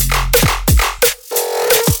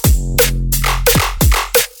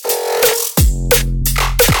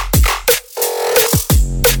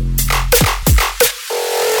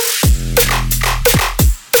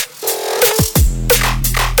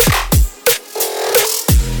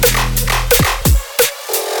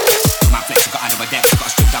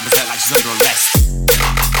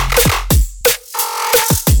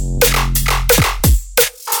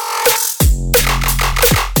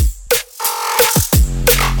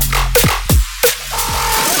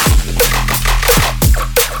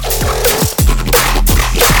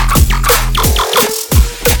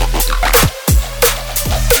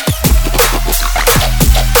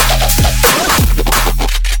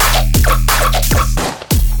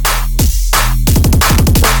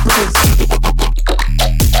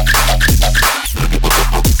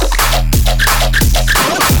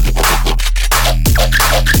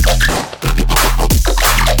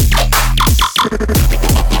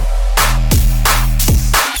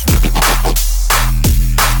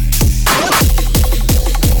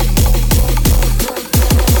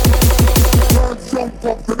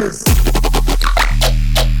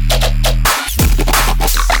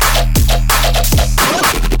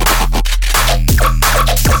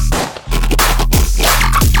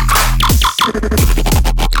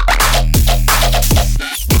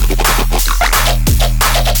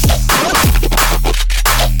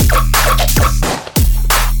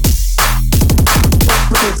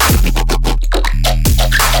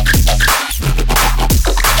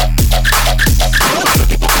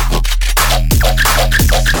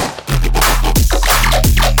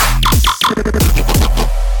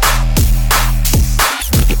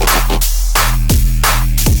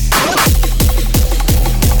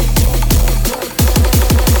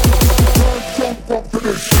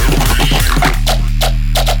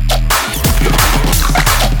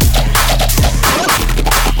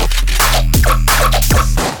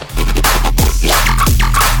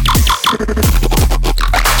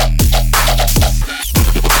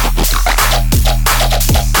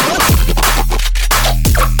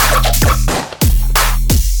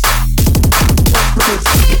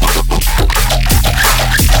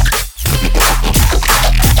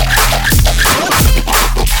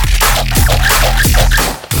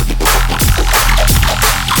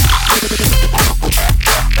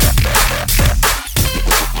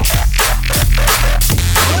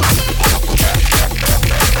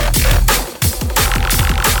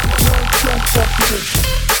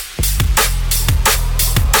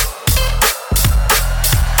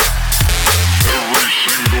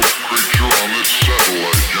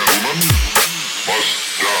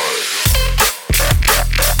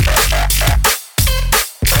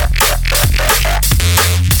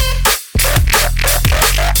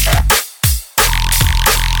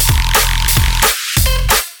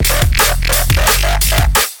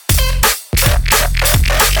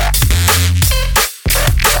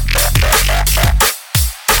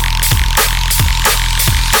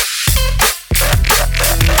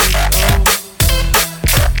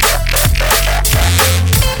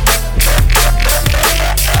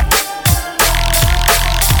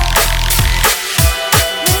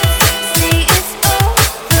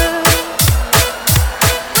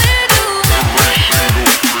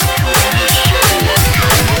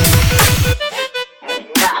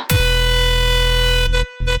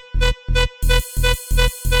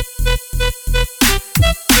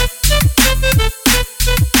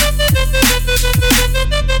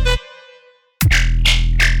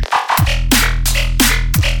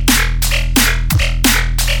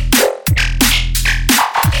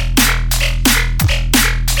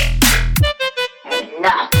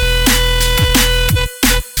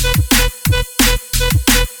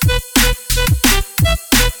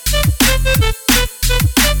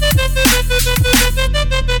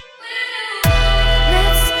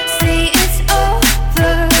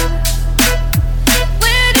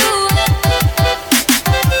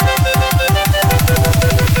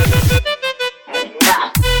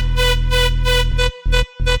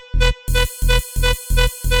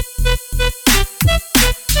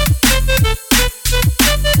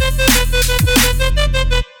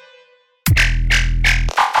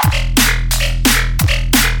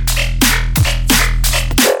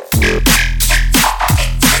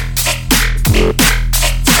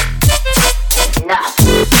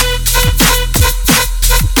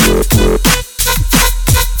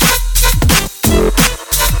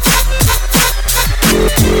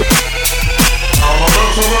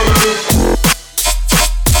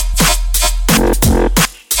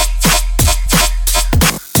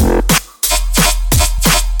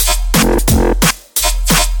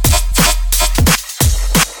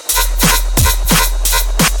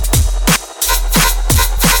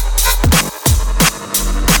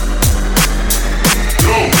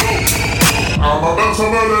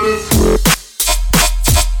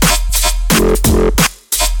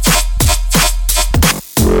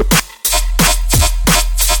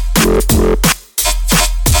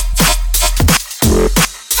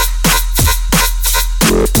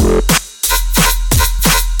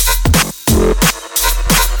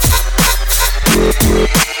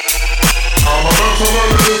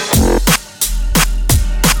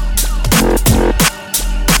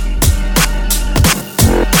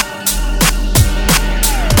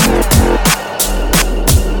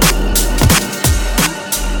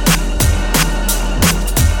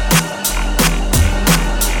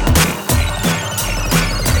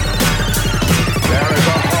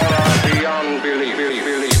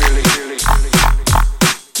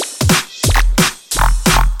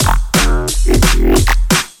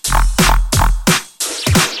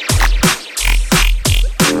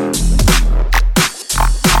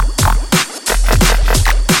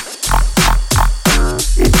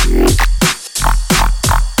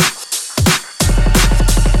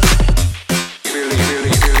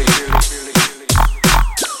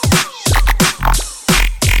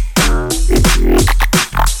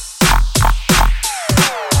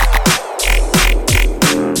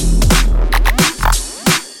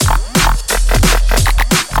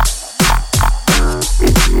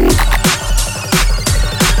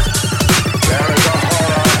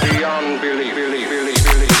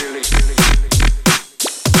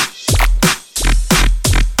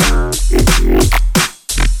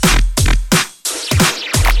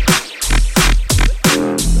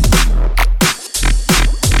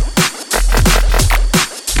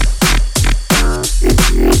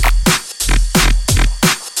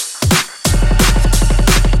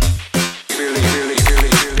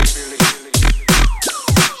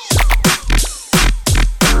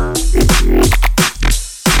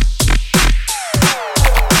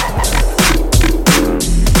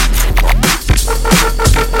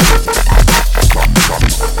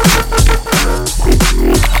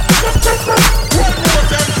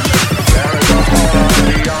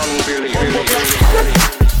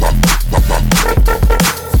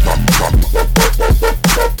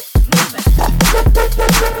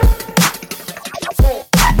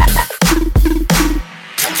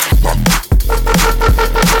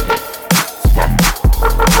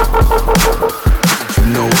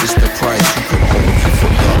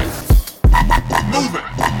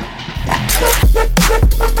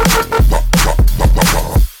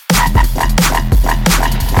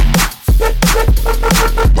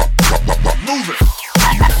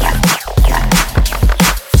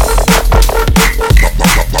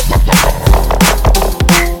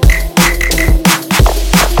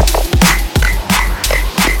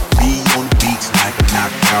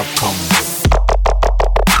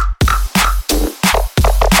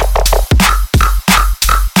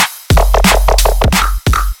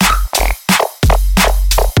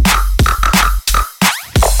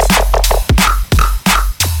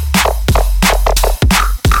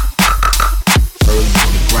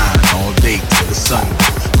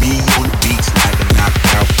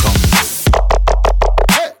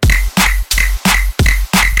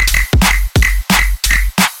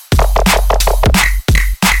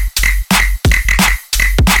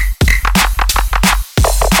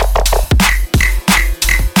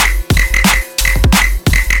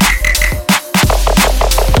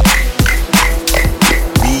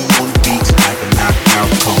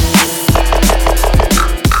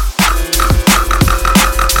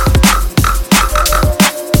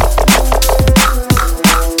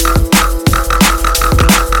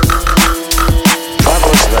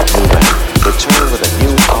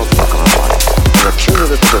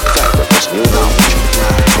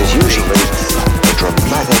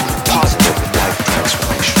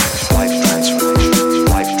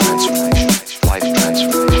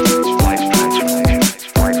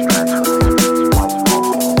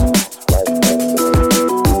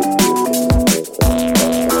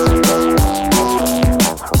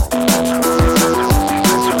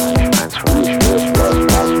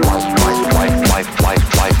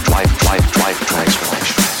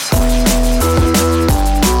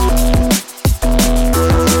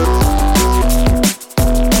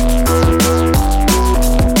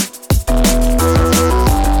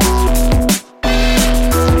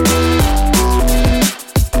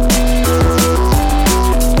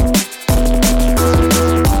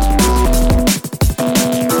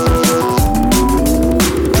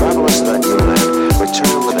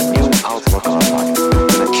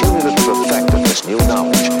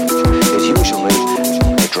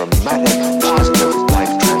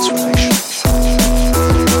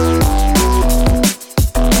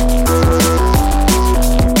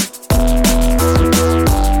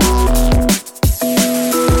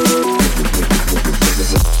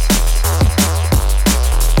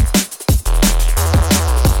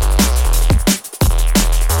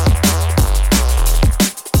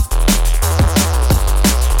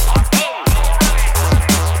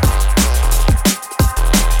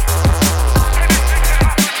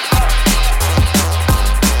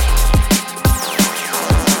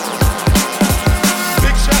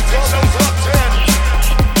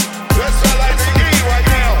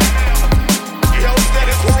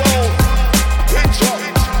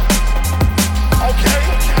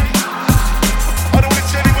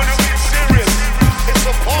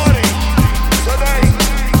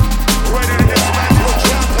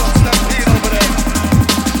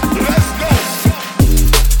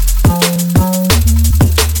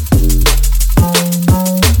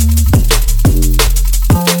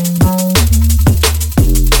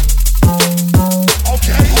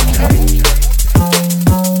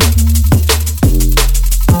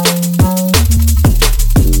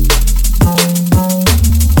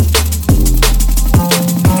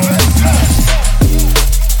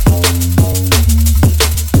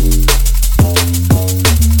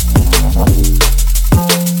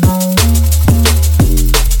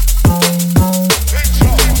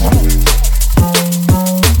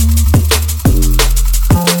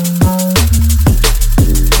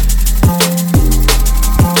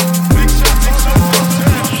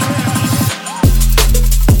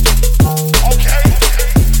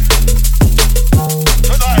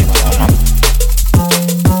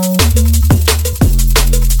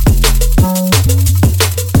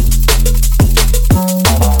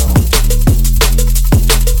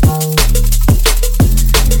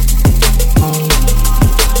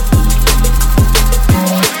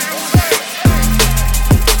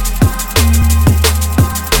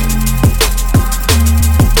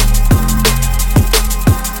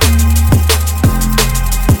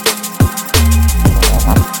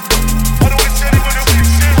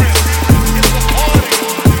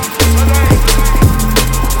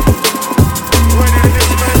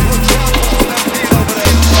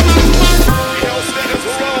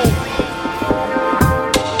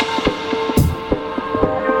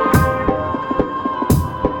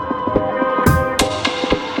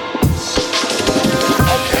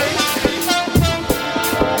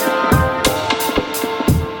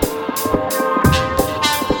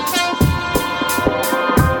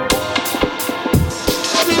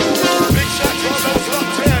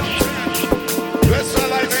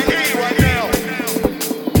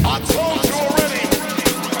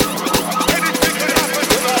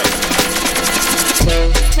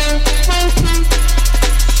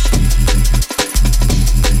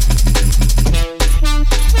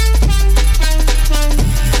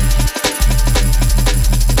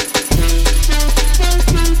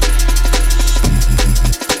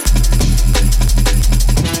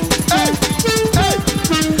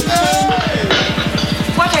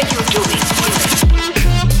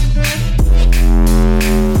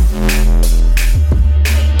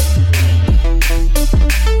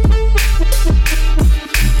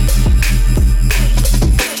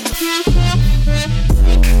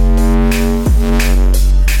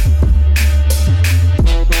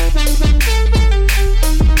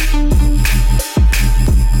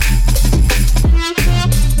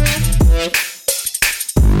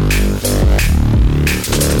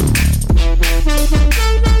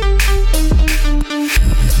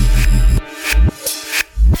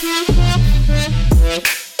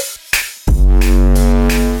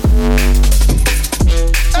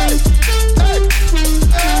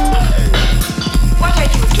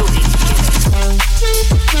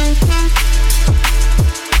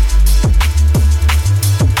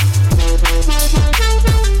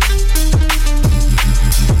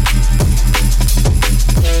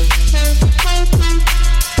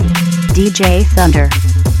 DJ Thunder.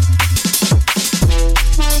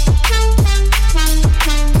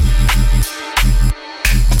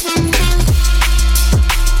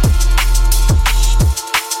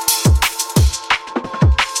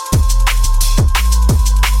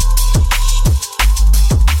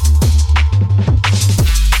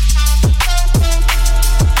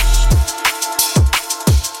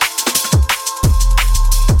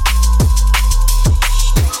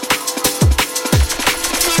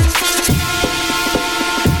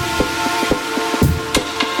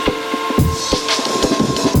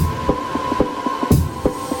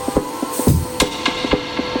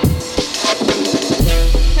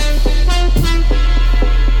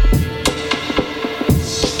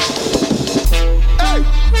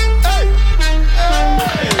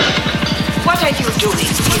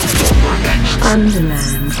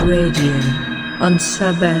 Underland Radio on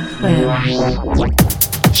Sub FM.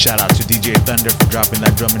 Shout out to DJ Thunder for dropping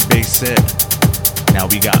that drum and bass set. Now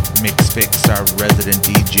we got Mix Fix, our resident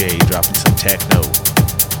DJ, dropping some techno.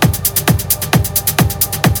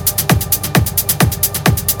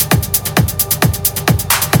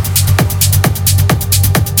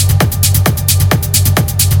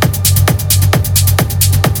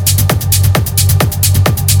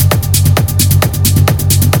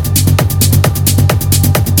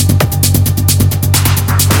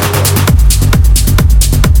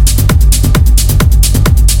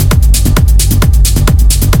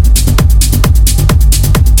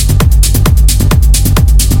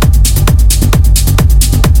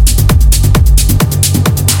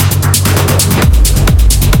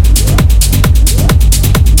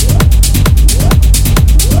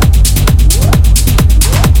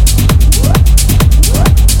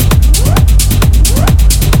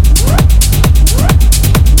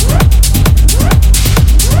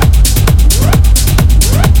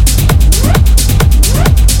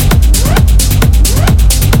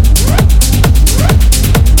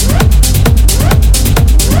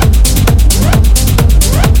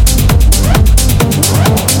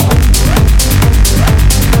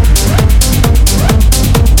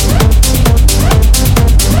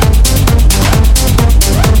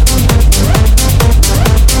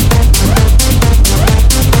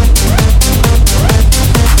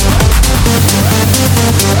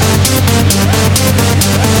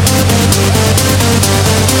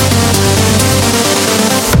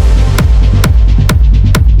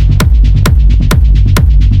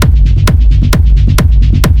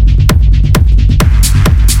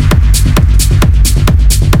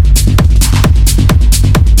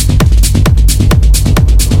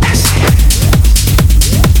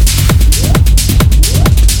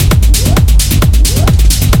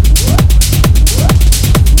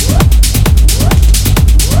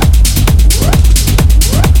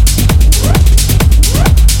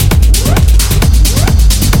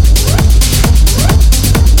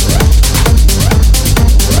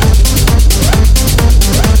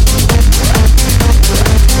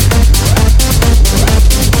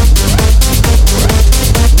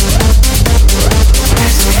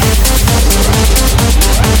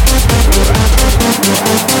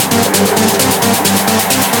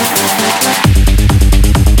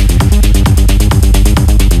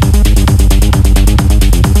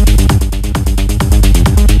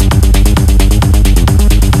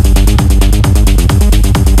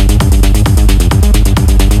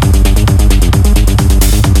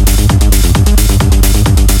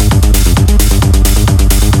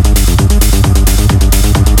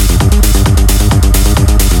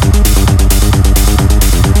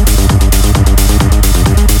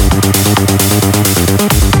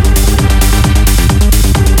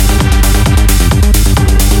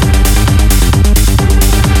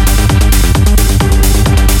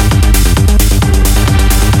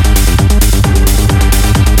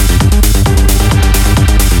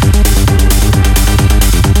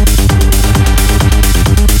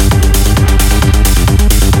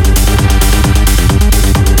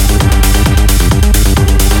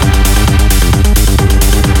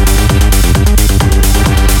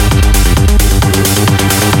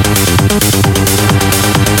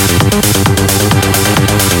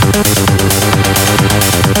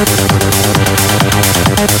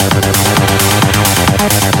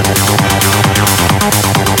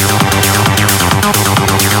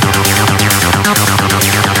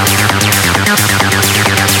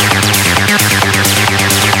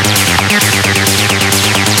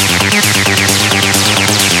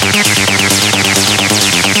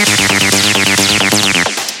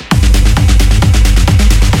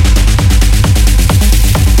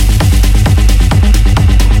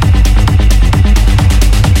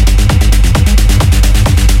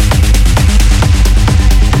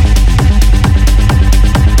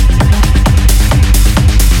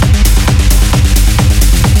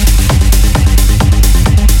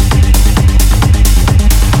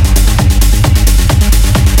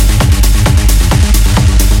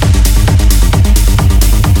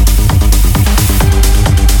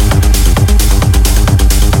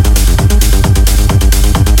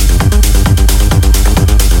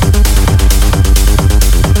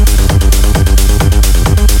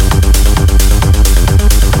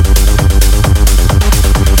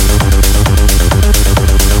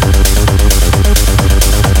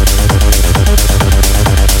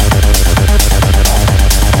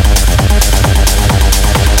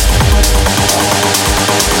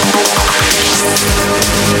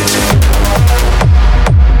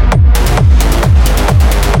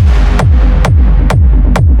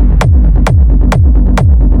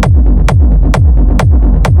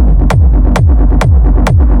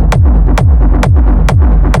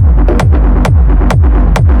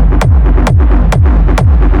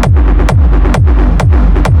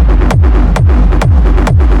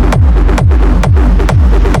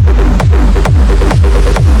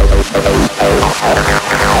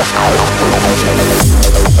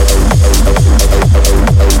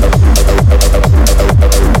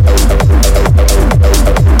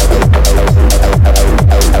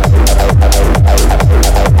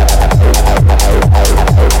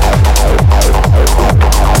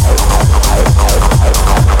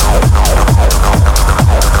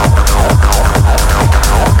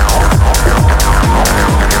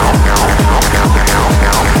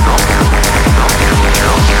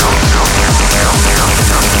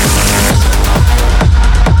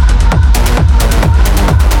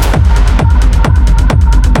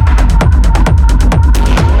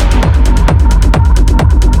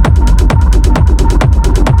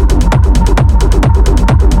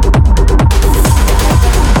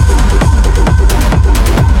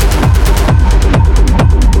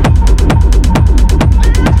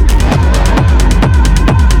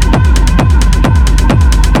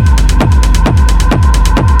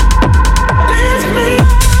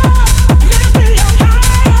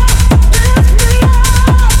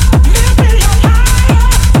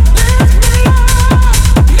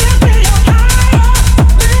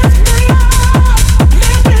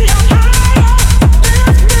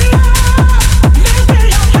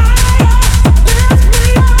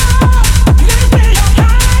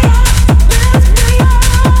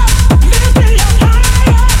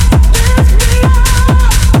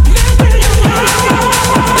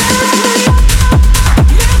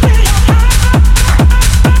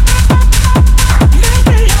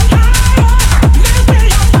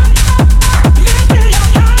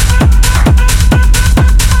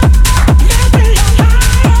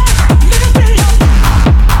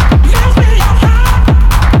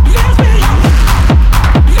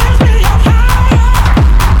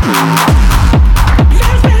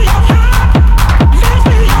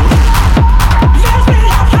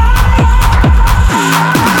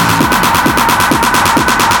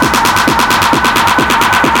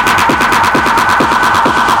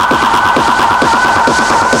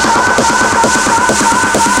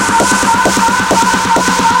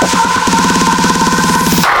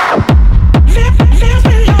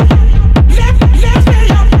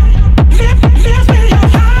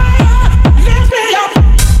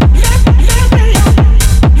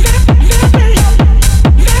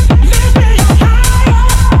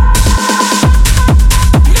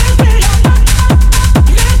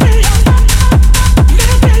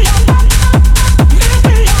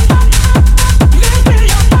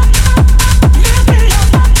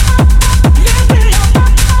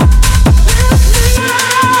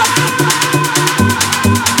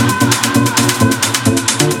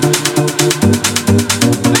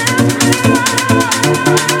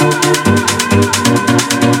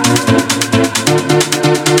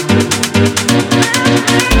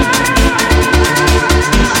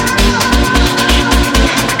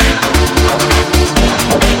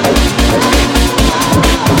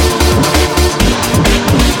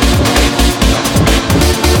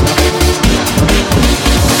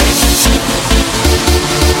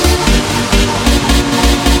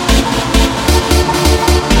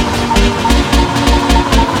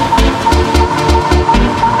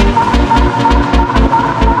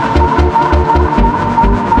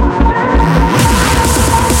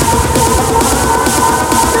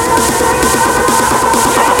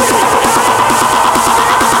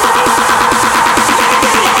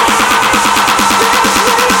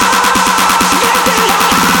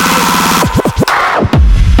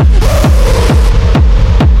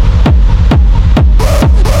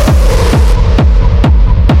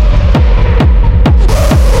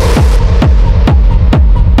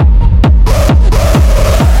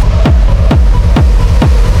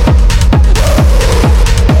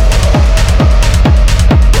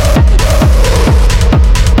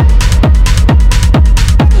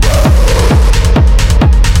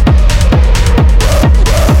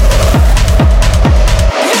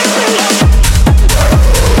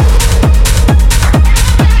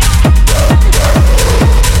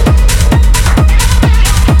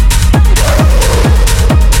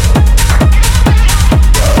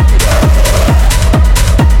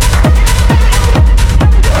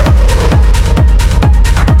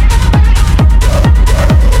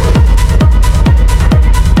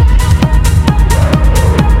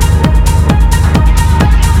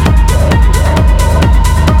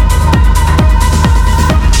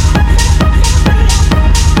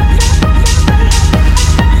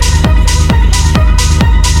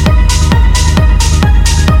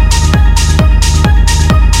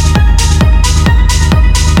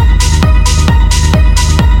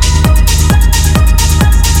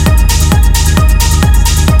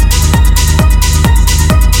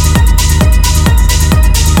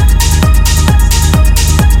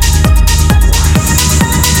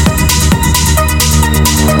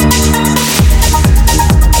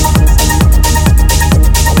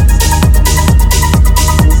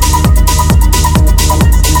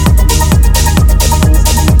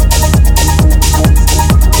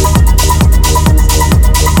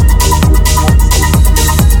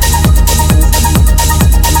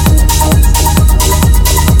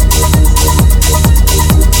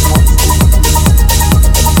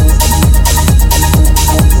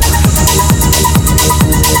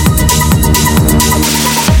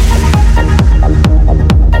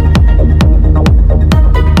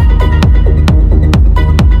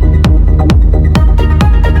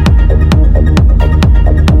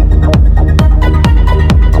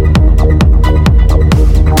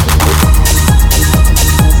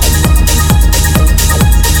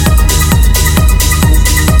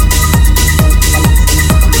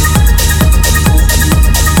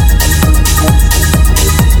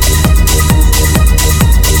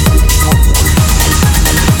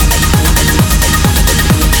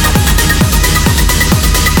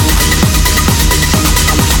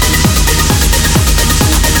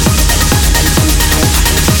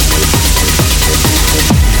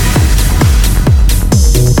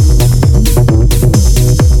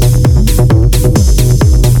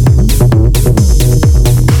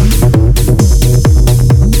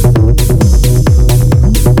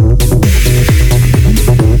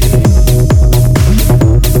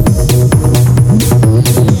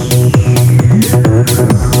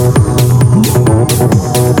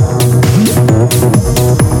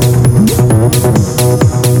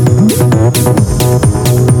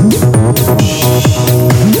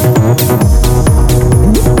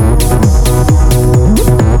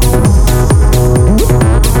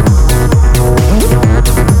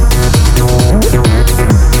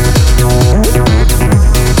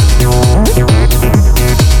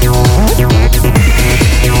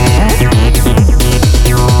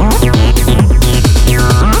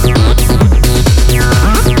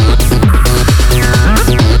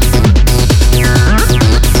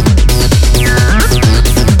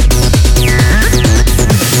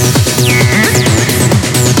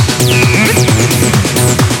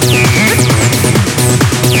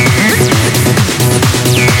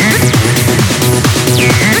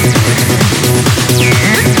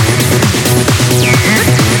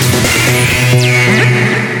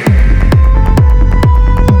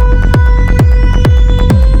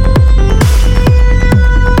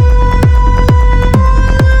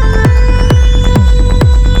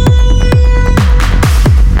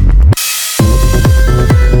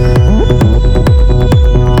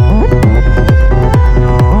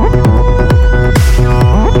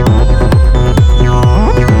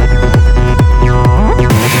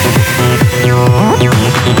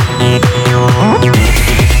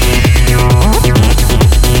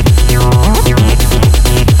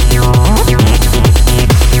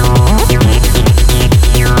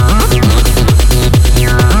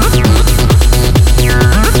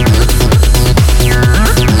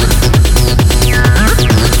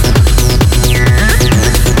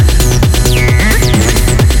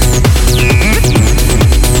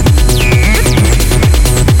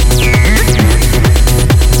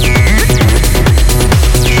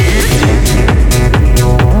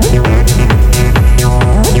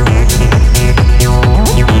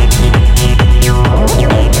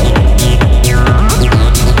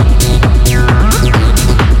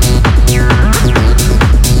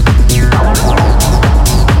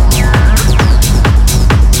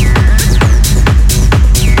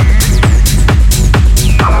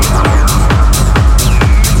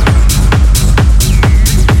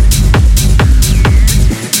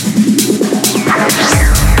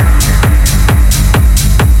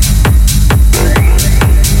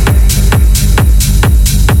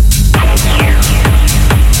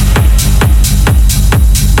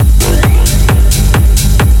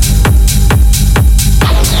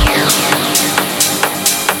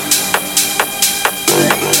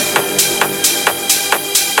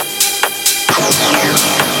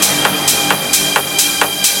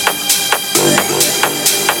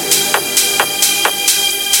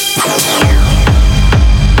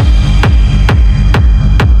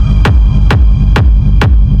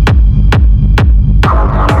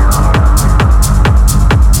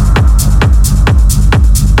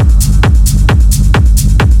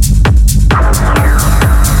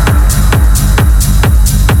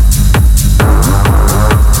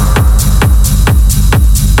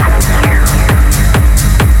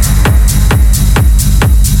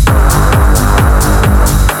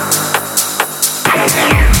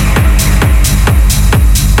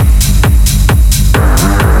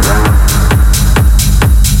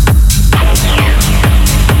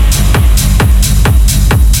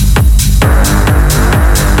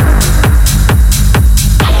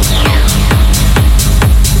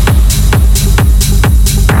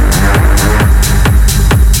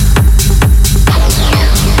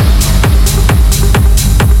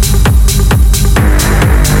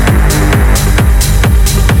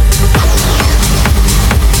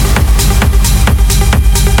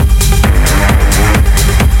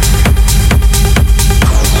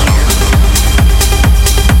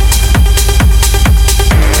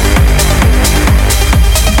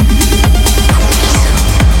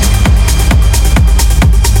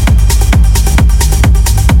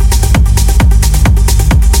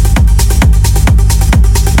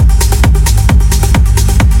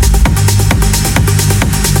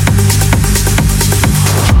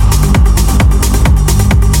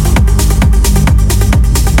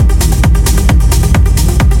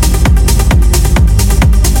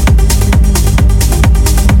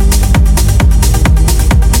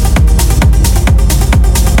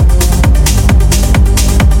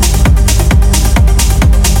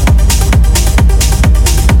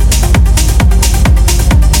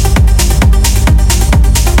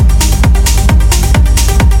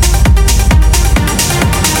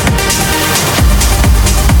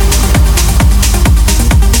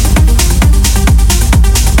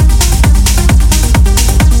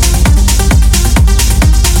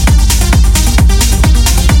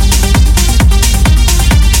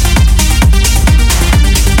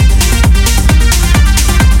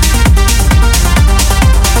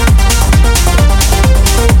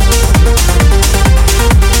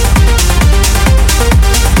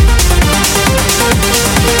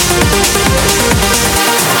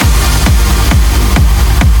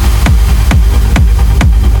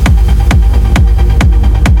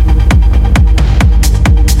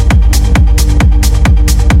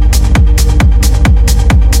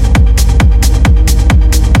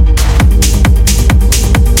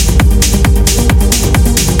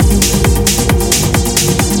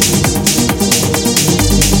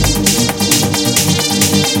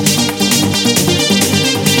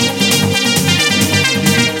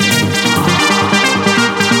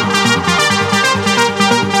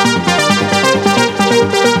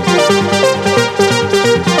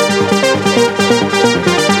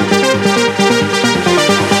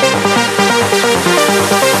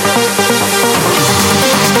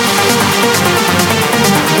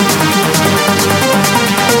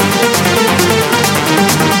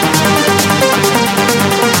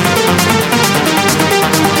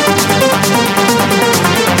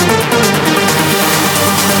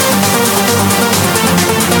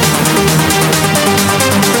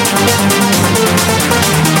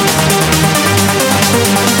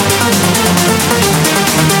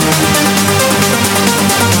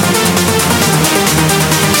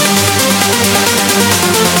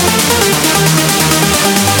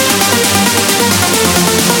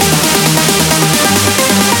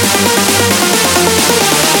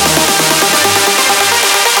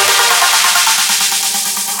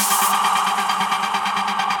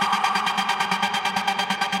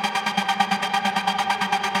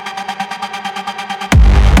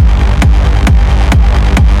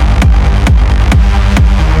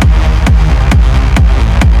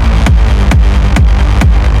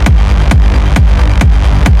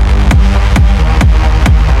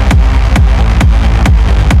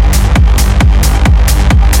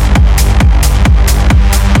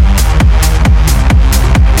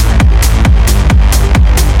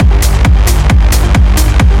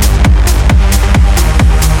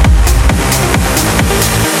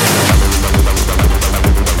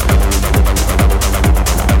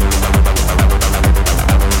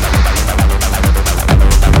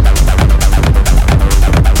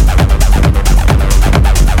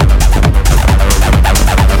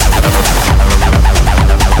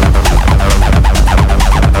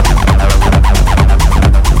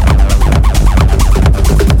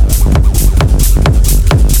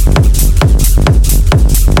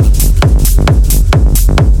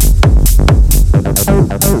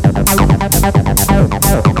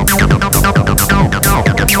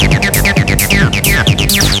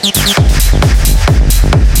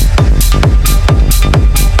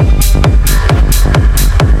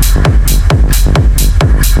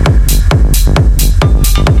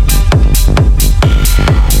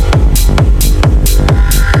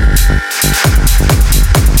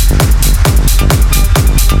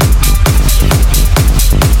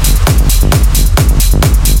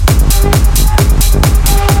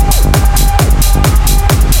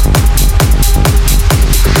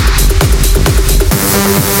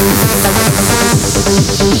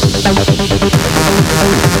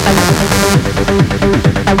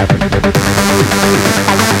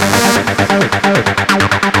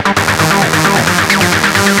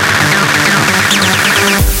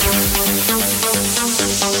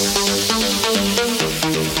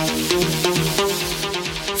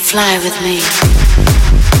 Fly with me.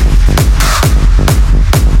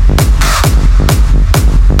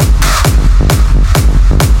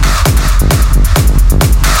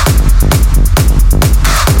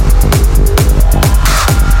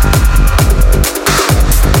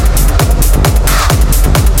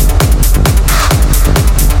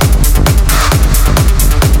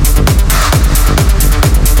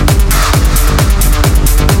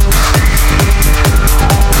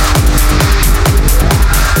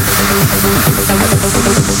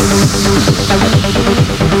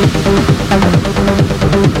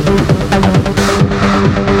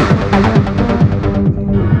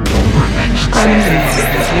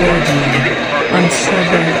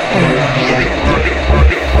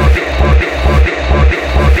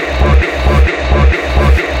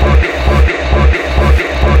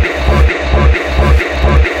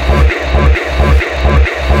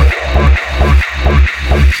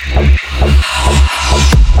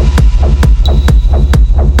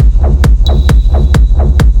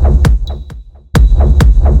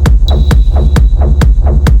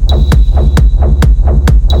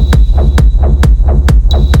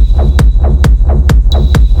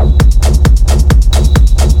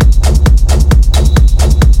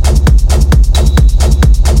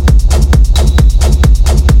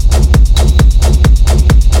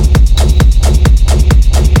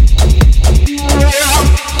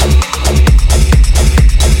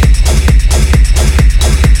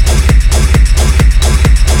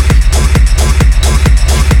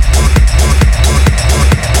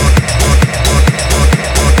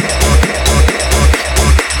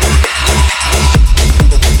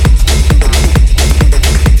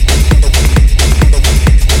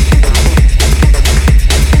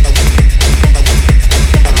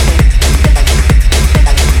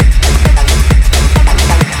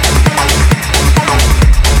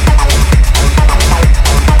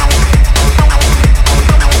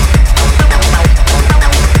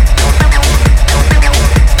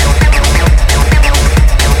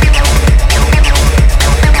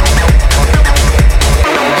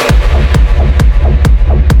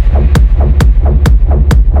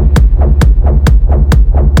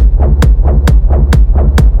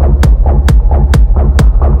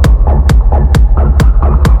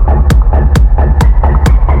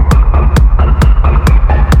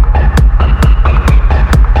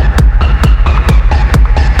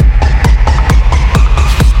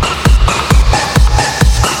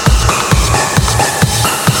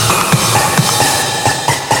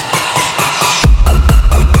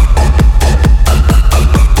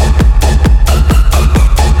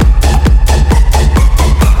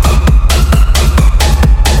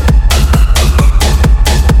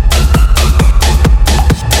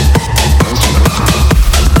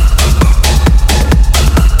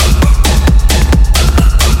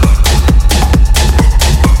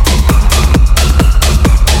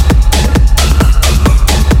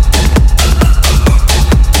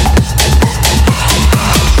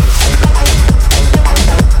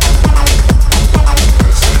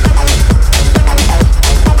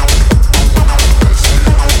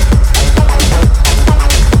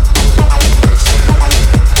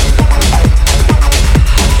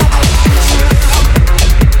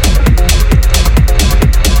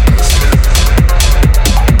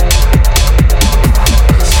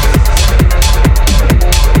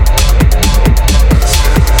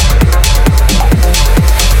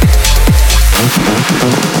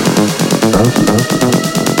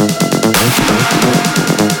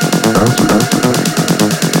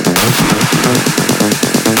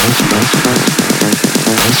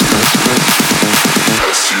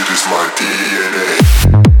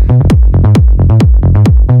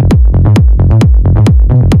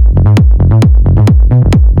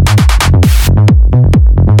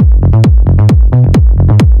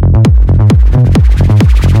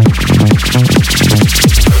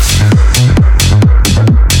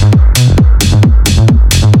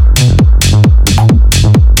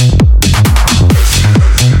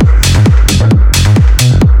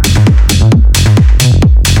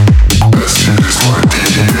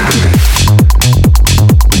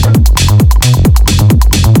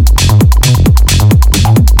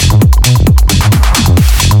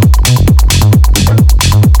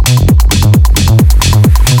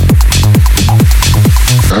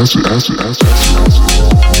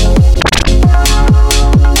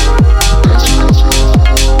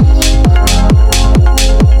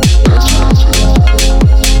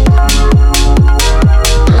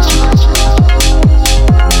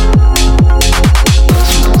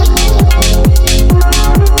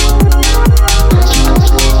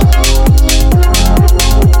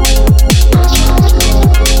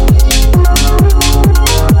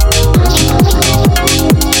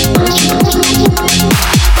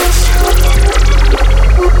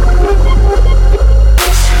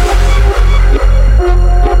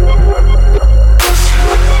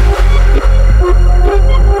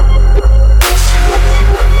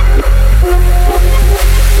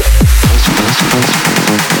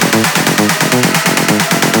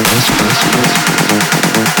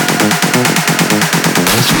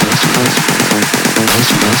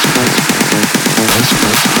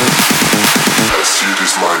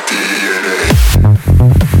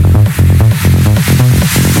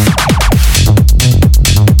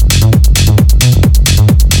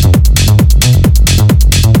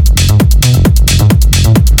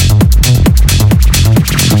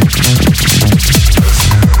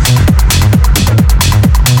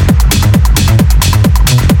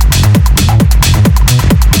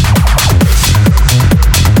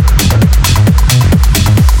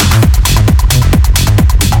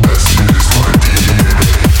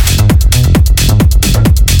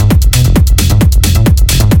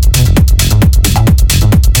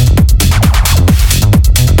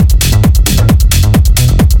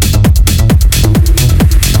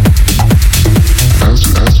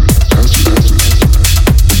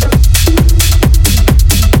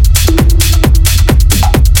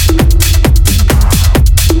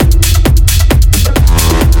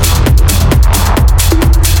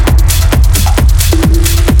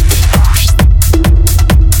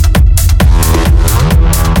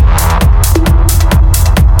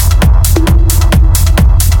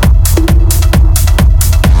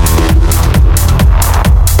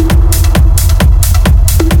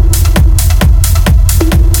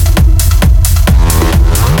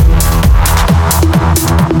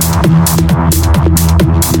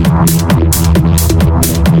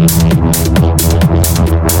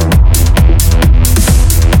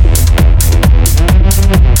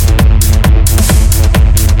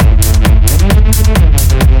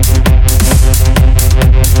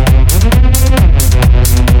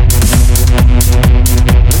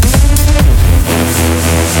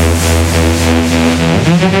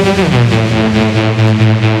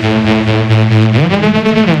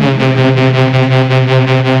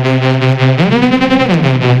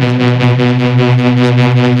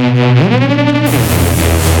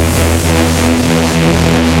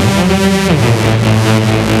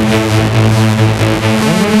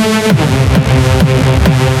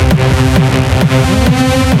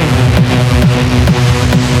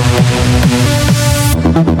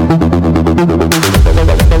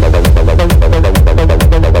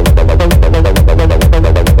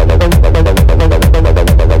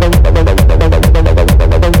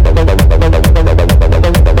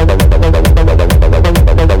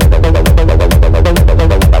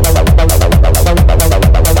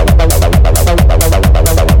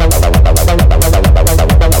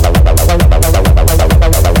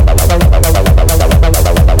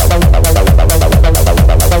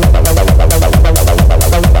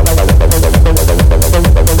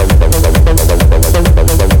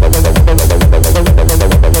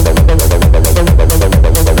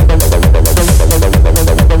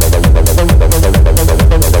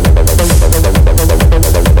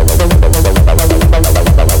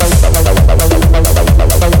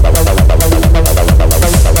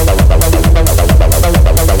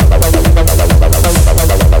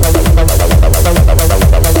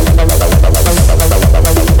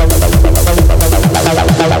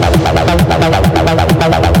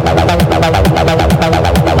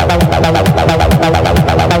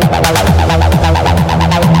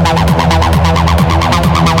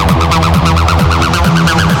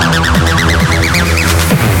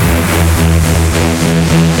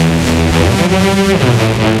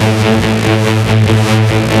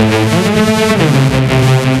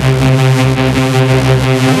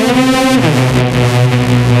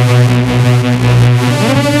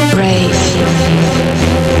 Brave.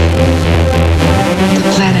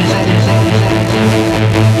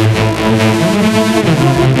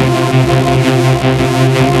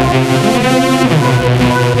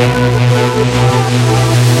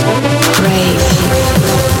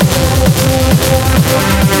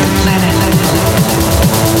 The planet.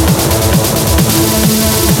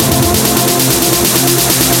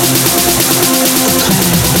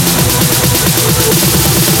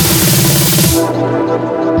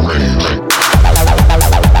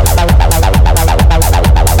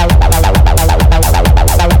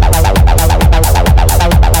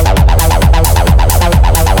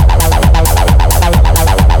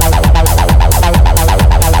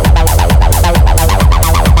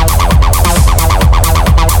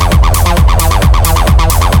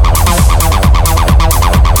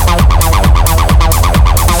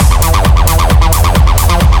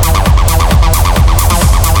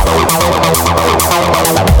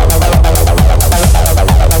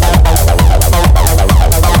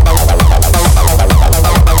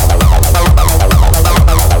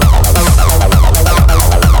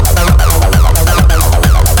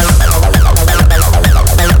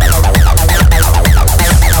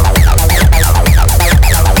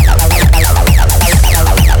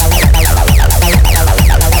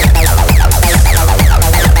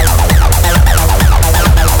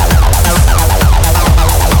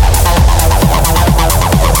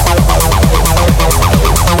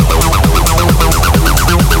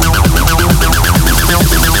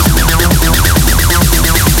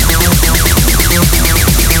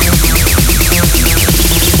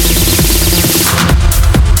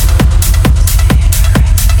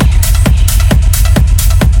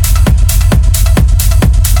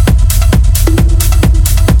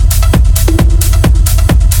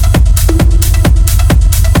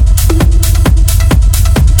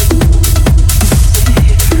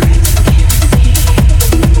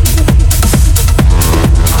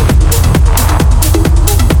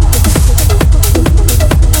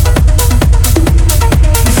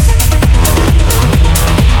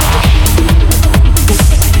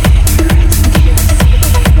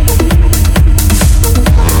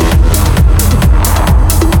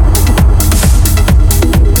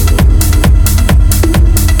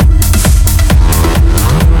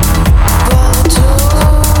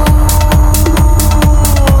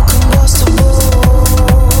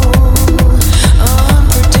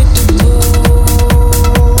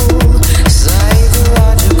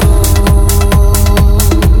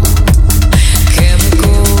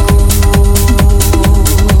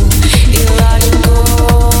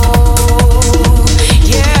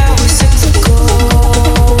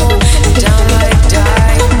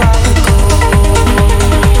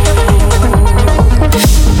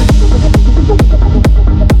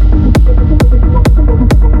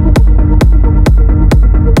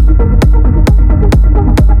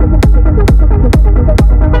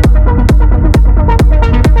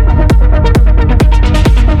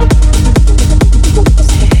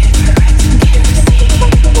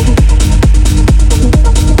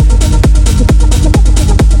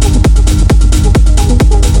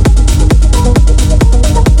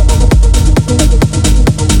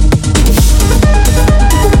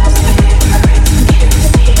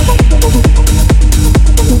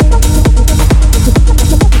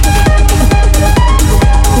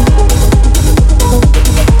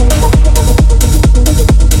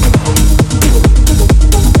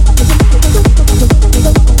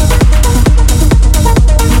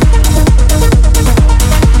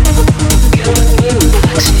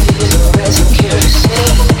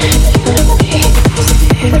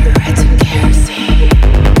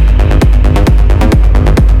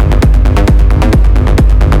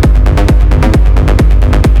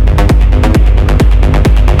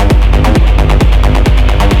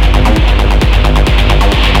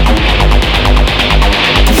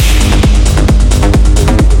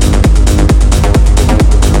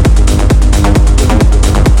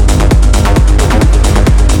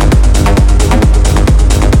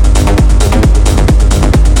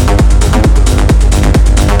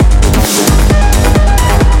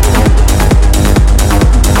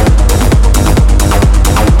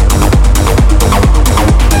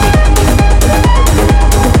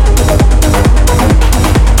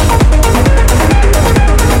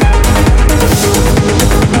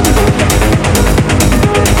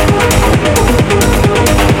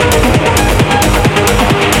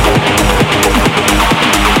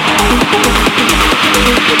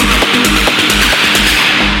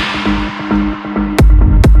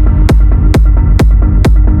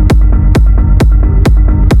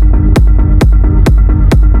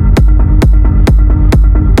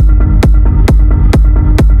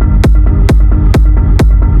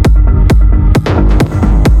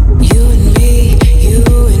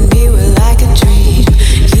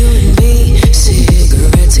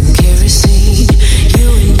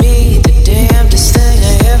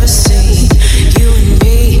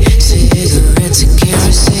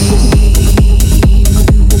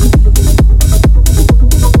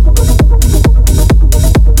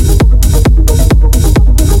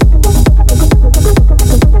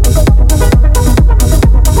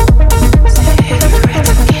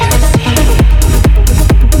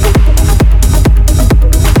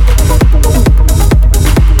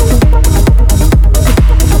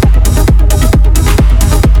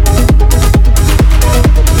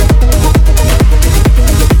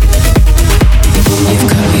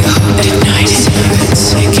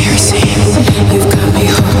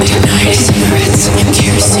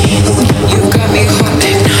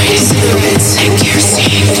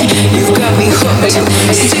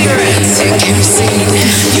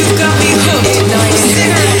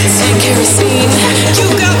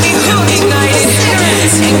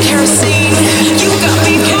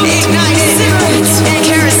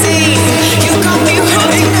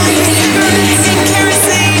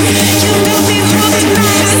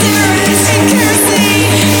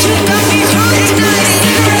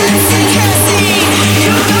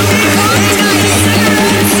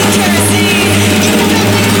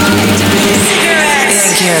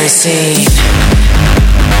 kerosene.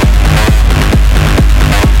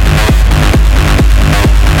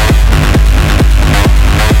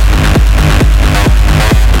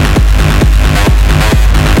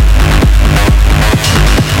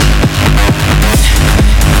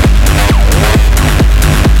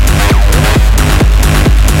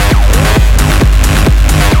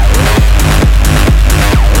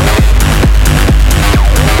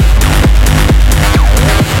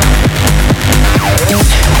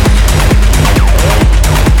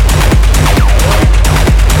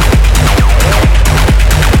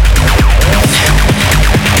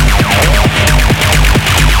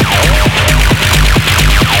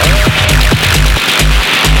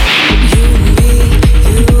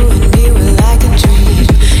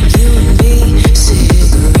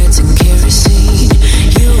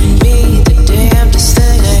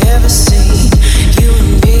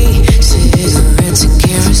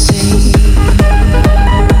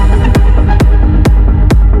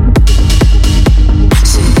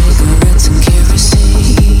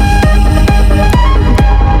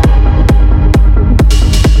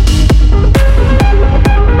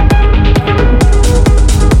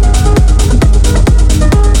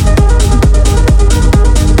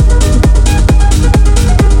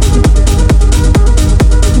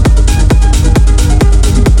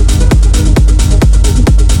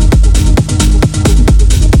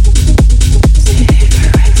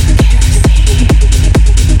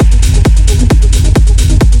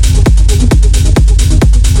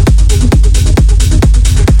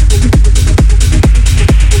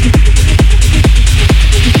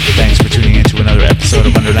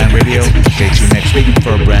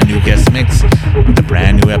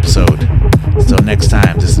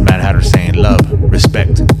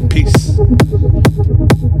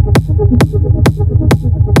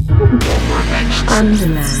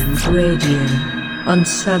 Underland Radio on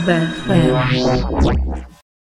Sub FM.